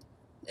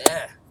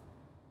 Yeah.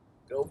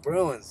 Go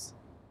Bruins.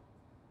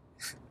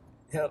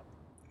 Yep.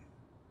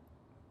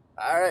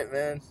 Alright,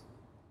 man.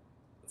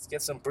 Let's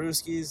get some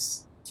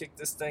brewskis. Kick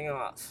this thing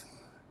off.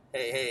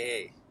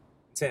 Hey.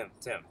 Tim,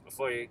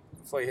 before you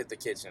hit the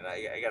kitchen,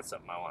 I got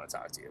something I want to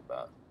talk to you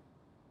about.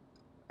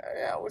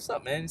 Yeah, what's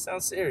up, man? You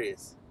sound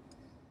serious.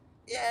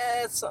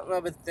 Yeah, it's something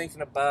I've been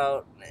thinking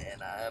about,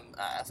 and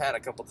I've had a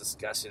couple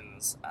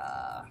discussions.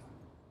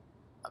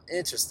 I'm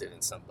interested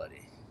in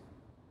somebody.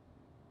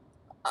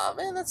 Oh,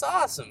 man, that's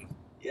awesome.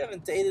 You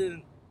haven't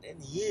dated in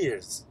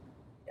years.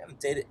 You haven't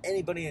dated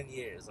anybody in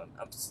years.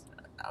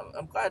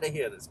 I'm glad to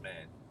hear this,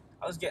 man.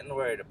 I was getting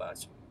worried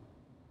about you.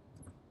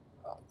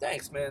 Oh,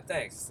 thanks, man.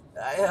 Thanks.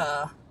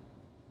 I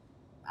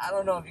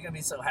don't know if you're gonna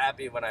be so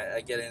happy when I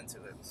get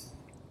into it.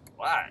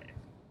 Why?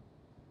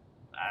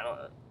 I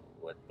don't.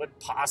 What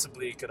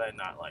possibly could I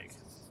not like?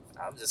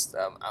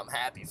 I'm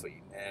happy for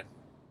you, man.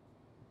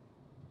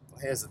 Well,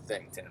 here's the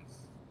thing, Tim.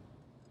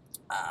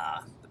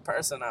 The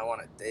person I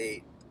want to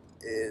date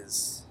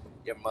is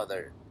your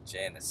mother,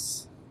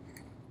 Janice.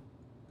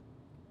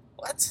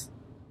 What?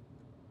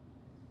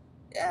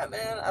 Yeah,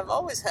 man. I've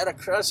always had a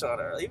crush on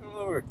her, even when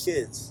we were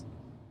kids.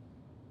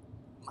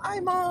 My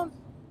mom?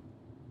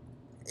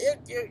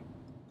 What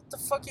the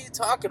fuck are you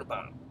talking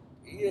about?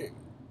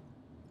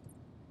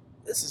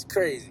 this is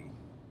crazy.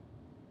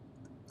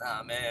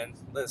 Nah, man,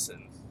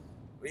 listen.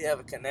 We have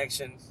a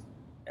connection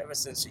ever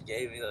since you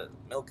gave me the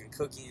milk and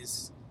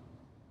cookies.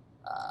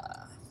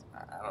 I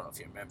don't know if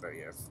you remember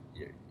your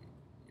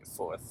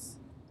fourth,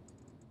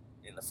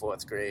 in the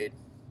fourth grade,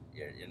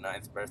 your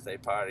ninth birthday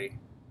party.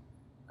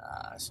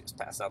 She was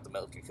passing out the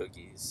milk and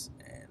cookies,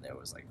 and there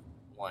was like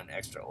one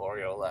extra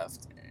Oreo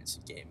left, and she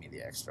gave me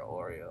the extra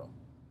Oreo.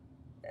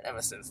 And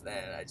ever since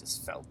then, I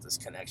just felt this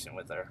connection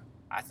with her.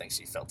 I think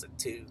she felt it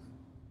too.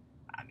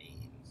 I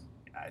mean,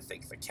 I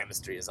think the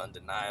chemistry is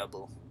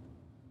undeniable.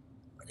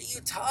 What are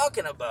you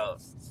talking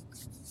about?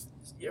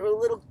 You were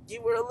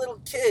a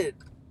little kid.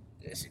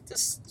 She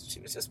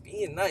was just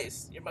being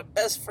nice. You're my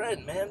best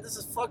friend, man. This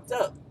is fucked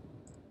up.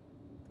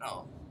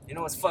 No, you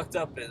know what's fucked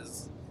up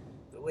is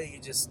the way you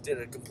just did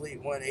a complete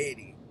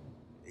 180.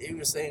 You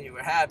were saying you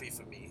were happy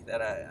for me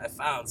that I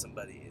found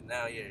somebody, and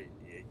now you're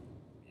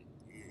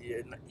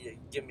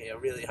giving me a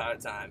really hard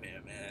time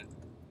here, man.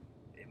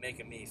 You're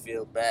making me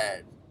feel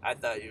bad. I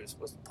thought you were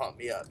supposed to pump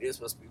me up. You're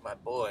supposed to be my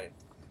boy.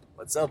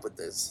 What's up with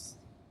this?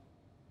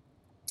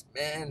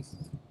 Man,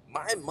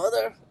 my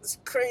mother is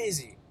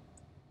crazy.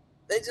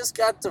 They just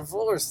got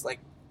divorced like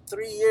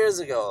 3 years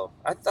ago.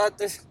 I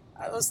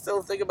was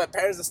still thinking my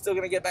parents are still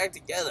gonna get back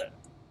together.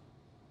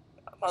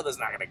 My mother's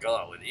not gonna go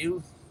out with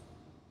you.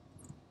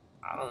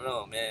 I don't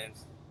know, man.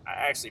 I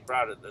actually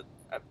brought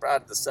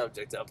the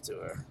subject up to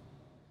her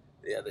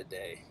the other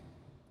day.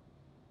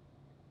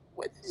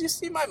 When did you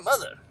see my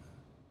mother?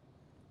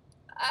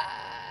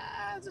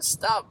 I just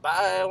stopped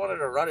by. I wanted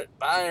to run it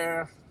by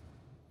her.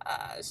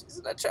 She's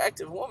an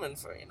attractive woman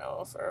for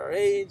her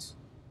age.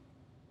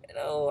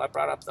 I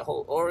brought up the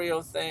whole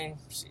Oreo thing.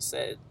 She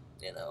said,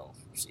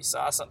 she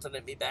saw something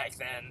in me back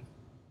then.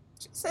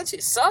 She said she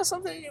saw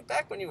something in you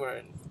back when you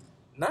were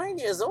 9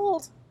 years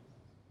old.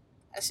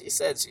 And she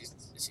said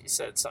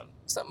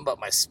something about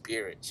my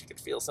spirit. She could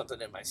feel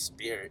something in my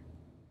spirit.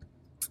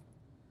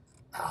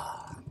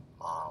 Ah,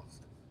 Mom,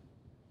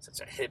 such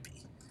a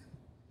hippie.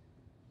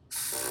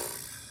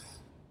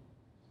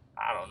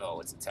 I don't know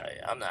what to tell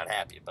you. I'm not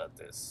happy about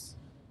this.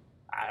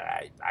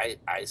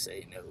 I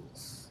say no.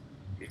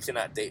 You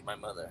cannot date my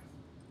mother.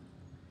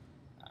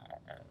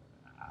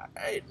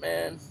 Alright,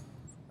 man.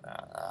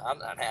 I'm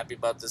not happy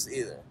about this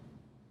either.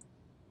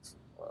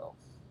 Well,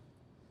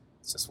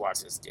 let's just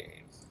watch this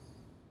game.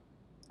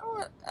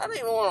 I don't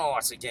even want to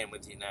watch the game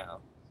with you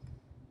now.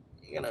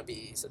 You're gonna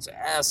be such an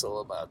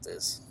asshole about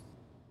this.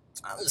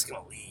 I'm just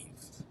gonna leave.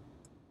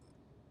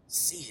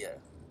 See ya.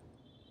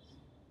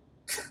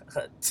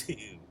 To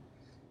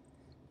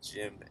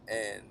Jim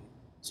and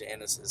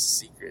Janice's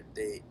secret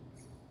date.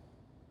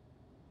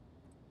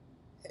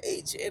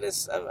 Hey,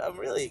 Janice, I'm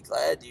really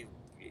glad you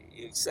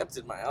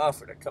accepted my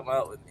offer to come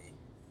out with me.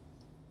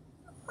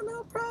 Oh,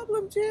 no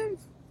problem, Jim.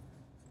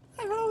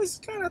 I've always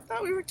kind of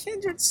thought we were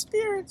kindred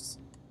spirits.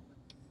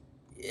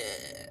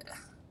 Yeah,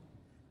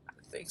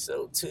 I think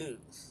so too.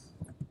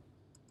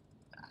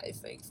 I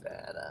think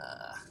that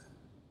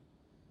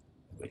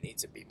we need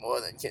to be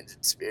more than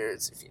kindred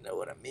spirits, if you know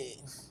what I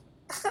mean.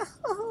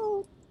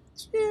 Oh,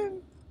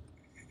 Jim,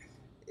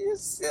 you're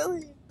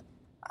silly.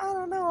 I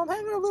don't know, I'm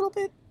having a little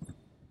bit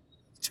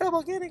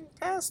trouble getting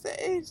past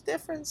the age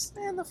difference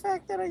and the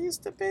fact that I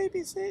used to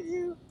babysit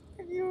you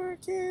when you were a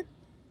kid.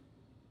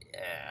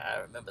 Yeah, I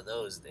remember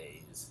those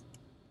days.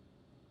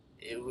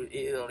 You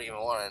don't even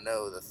want to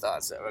know the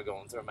thoughts that were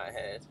going through my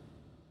head.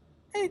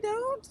 I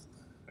don't?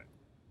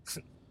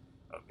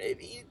 Or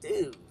maybe you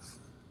do.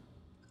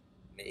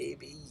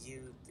 Maybe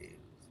you do.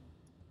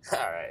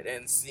 Alright,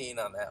 end scene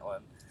on that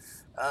one.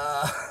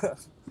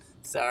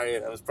 Sorry,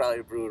 that was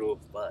probably brutal,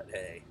 but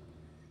hey.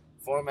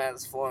 Format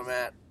is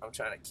format. I'm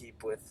trying to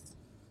keep with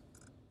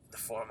the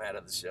format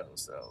of the show,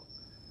 so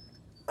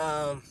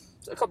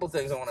a couple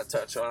things I want to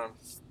touch on.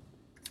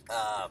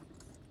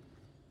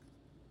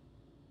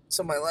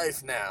 So my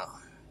life now,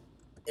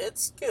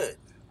 it's good.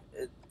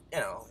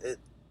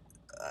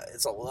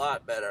 It's a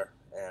lot better,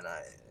 and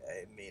I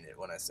mean it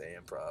when I say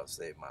improv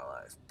saved my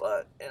life.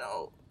 But I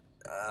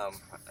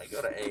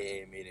go to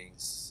AA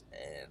meetings,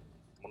 and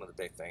one of the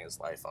big things is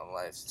life on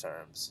life's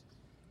terms.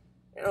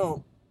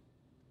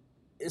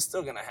 You're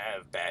still gonna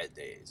have bad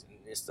days, and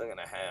you're still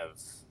gonna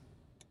have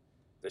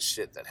the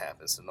shit that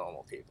happens to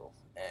normal people,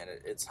 and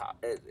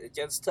it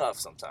gets tough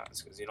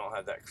sometimes because you don't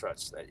have that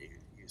crutch that you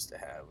used to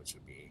have, which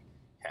would be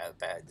have a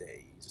bad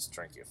day, you just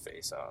drink your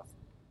face off.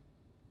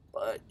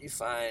 But you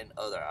find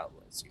other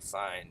outlets, you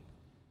find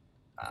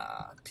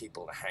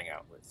people to hang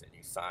out with, and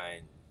you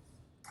find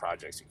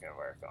projects you can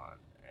work on,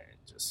 and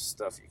just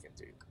stuff you can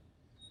do.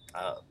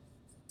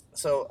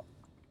 So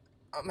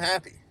I'm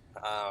happy.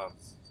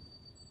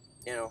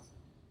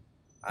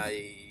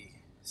 I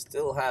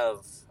still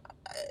have.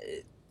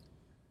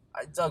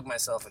 I dug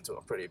myself into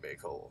a pretty big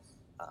hole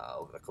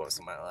over the course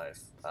of my life,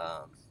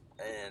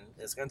 and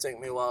it's gonna take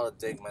me a while to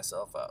dig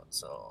myself out.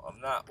 So I'm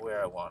not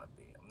where I want to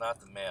be. I'm not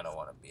the man I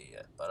want to be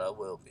yet, but I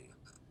will be.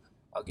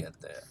 I'll get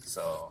there.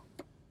 So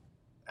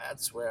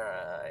that's where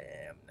I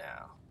am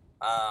now.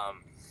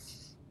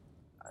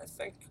 I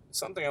think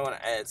something I want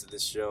to add to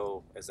this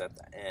show is at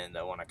the end,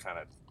 I want to kind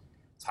of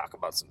talk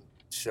about some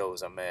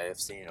shows I may have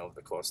seen over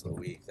the course of the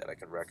week that I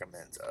could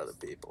recommend to other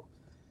people.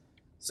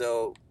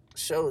 So,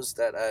 shows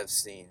that I've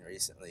seen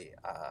recently,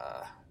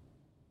 have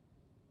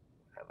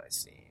I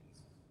seen?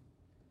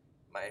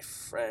 My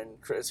friend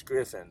Chris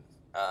Griffin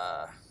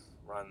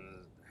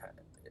run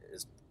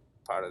is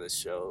part of this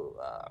show,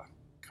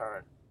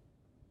 current,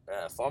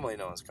 formerly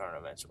known as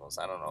Current Eventuals.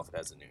 I don't know if it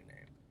has a new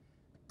name,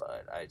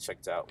 but I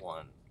checked out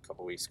one a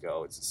couple weeks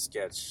ago. It's a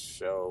sketch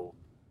show,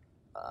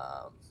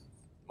 um,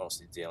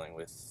 mostly dealing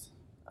with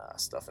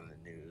stuff in the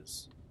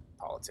news,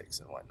 politics,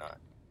 and whatnot.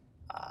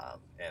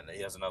 And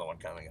he has another one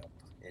coming up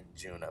in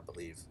June, I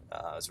believe.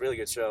 It's a really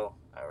good show.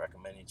 I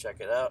recommend you check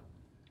it out.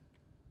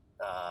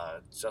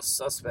 Just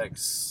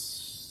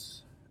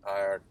Suspects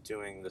are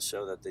doing the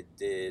show that they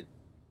did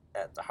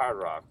at the Hard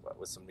Rock, but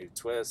with some new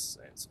twists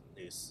and some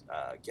new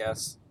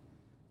guests.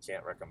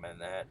 Can't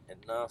recommend that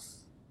enough.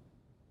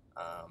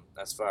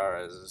 As far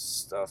as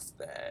stuff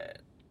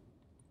that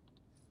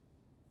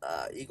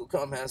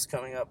EagleCom has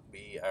coming up,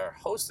 we are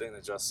hosting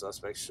the Just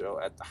Suspects show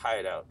at the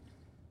Hideout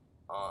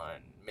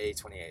on May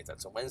 28th.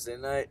 That's a Wednesday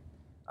night.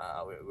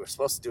 We were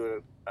supposed to do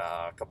it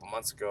a couple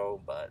months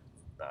ago, but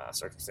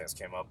circumstance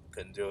came up,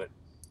 couldn't do it.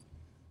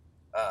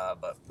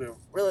 But we're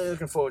really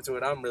looking forward to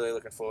it. I'm really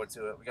looking forward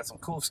to it. We got some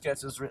cool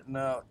sketches written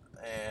out,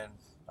 and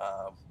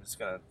we're just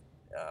going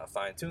to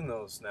fine tune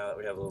those now that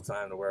we have a little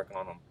time to work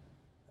on them.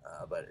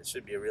 But it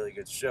should be a really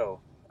good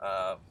show.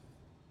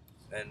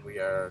 And we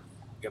are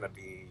going to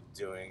be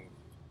doing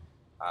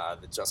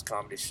the Just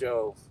Comedy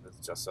Show, the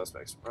Just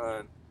Suspects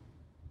run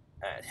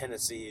at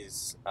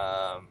Hennessy's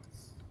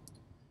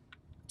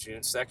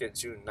June 2nd,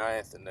 June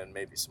 9th, and then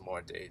maybe some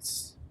more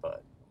dates.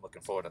 But I'm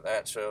looking forward to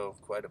that show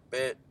quite a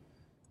bit.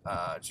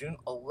 June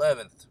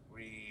 11th,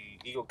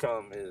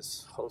 EagleCom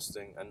is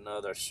hosting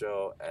another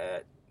show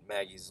at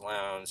Maggie's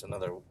Lounge,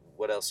 another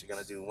What Else You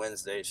Gonna Do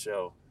Wednesday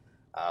show.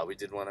 We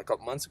did one a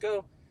couple months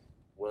ago.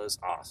 Was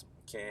awesome.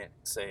 Can't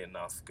say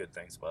enough good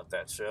things about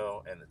that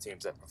show and the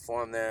teams that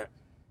perform there.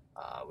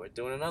 We're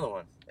doing another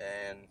one,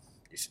 and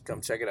you should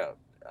come check it out.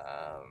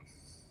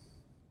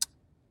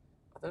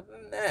 Other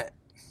than that,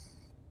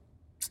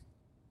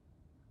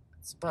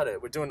 that's about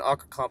it. We're doing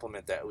Awkward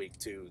Compliment that week,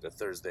 too, the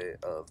Thursday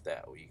of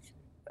that week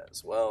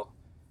as well.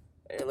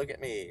 Hey, look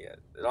at me.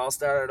 It all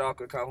started at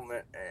Awkward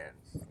Compliment, and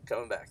I'm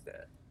coming back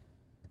there.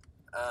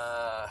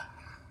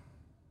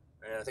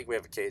 And I think we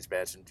have a cage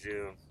match in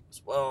June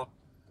as well.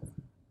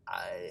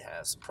 I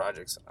have some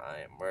projects I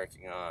am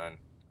working on,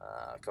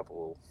 a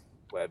couple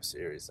web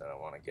series that I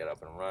want to get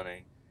up and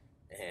running,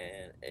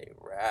 and a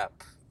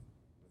rap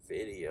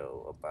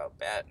video about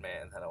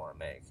Batman that I want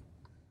to make.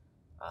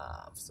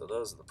 So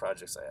those are the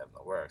projects I have in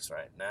the works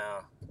right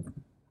now.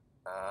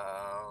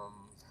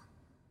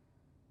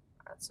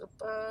 That's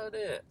about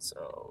it.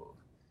 So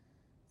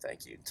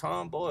thank you,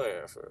 Tom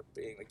Boyer, for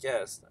being the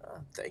guest.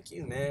 Thank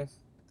you, man.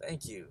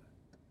 Thank you.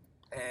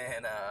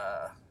 And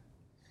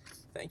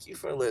thank you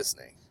for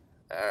listening.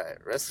 All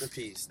right, rest in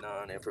peace,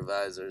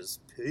 non-improvisers.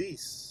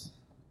 Peace.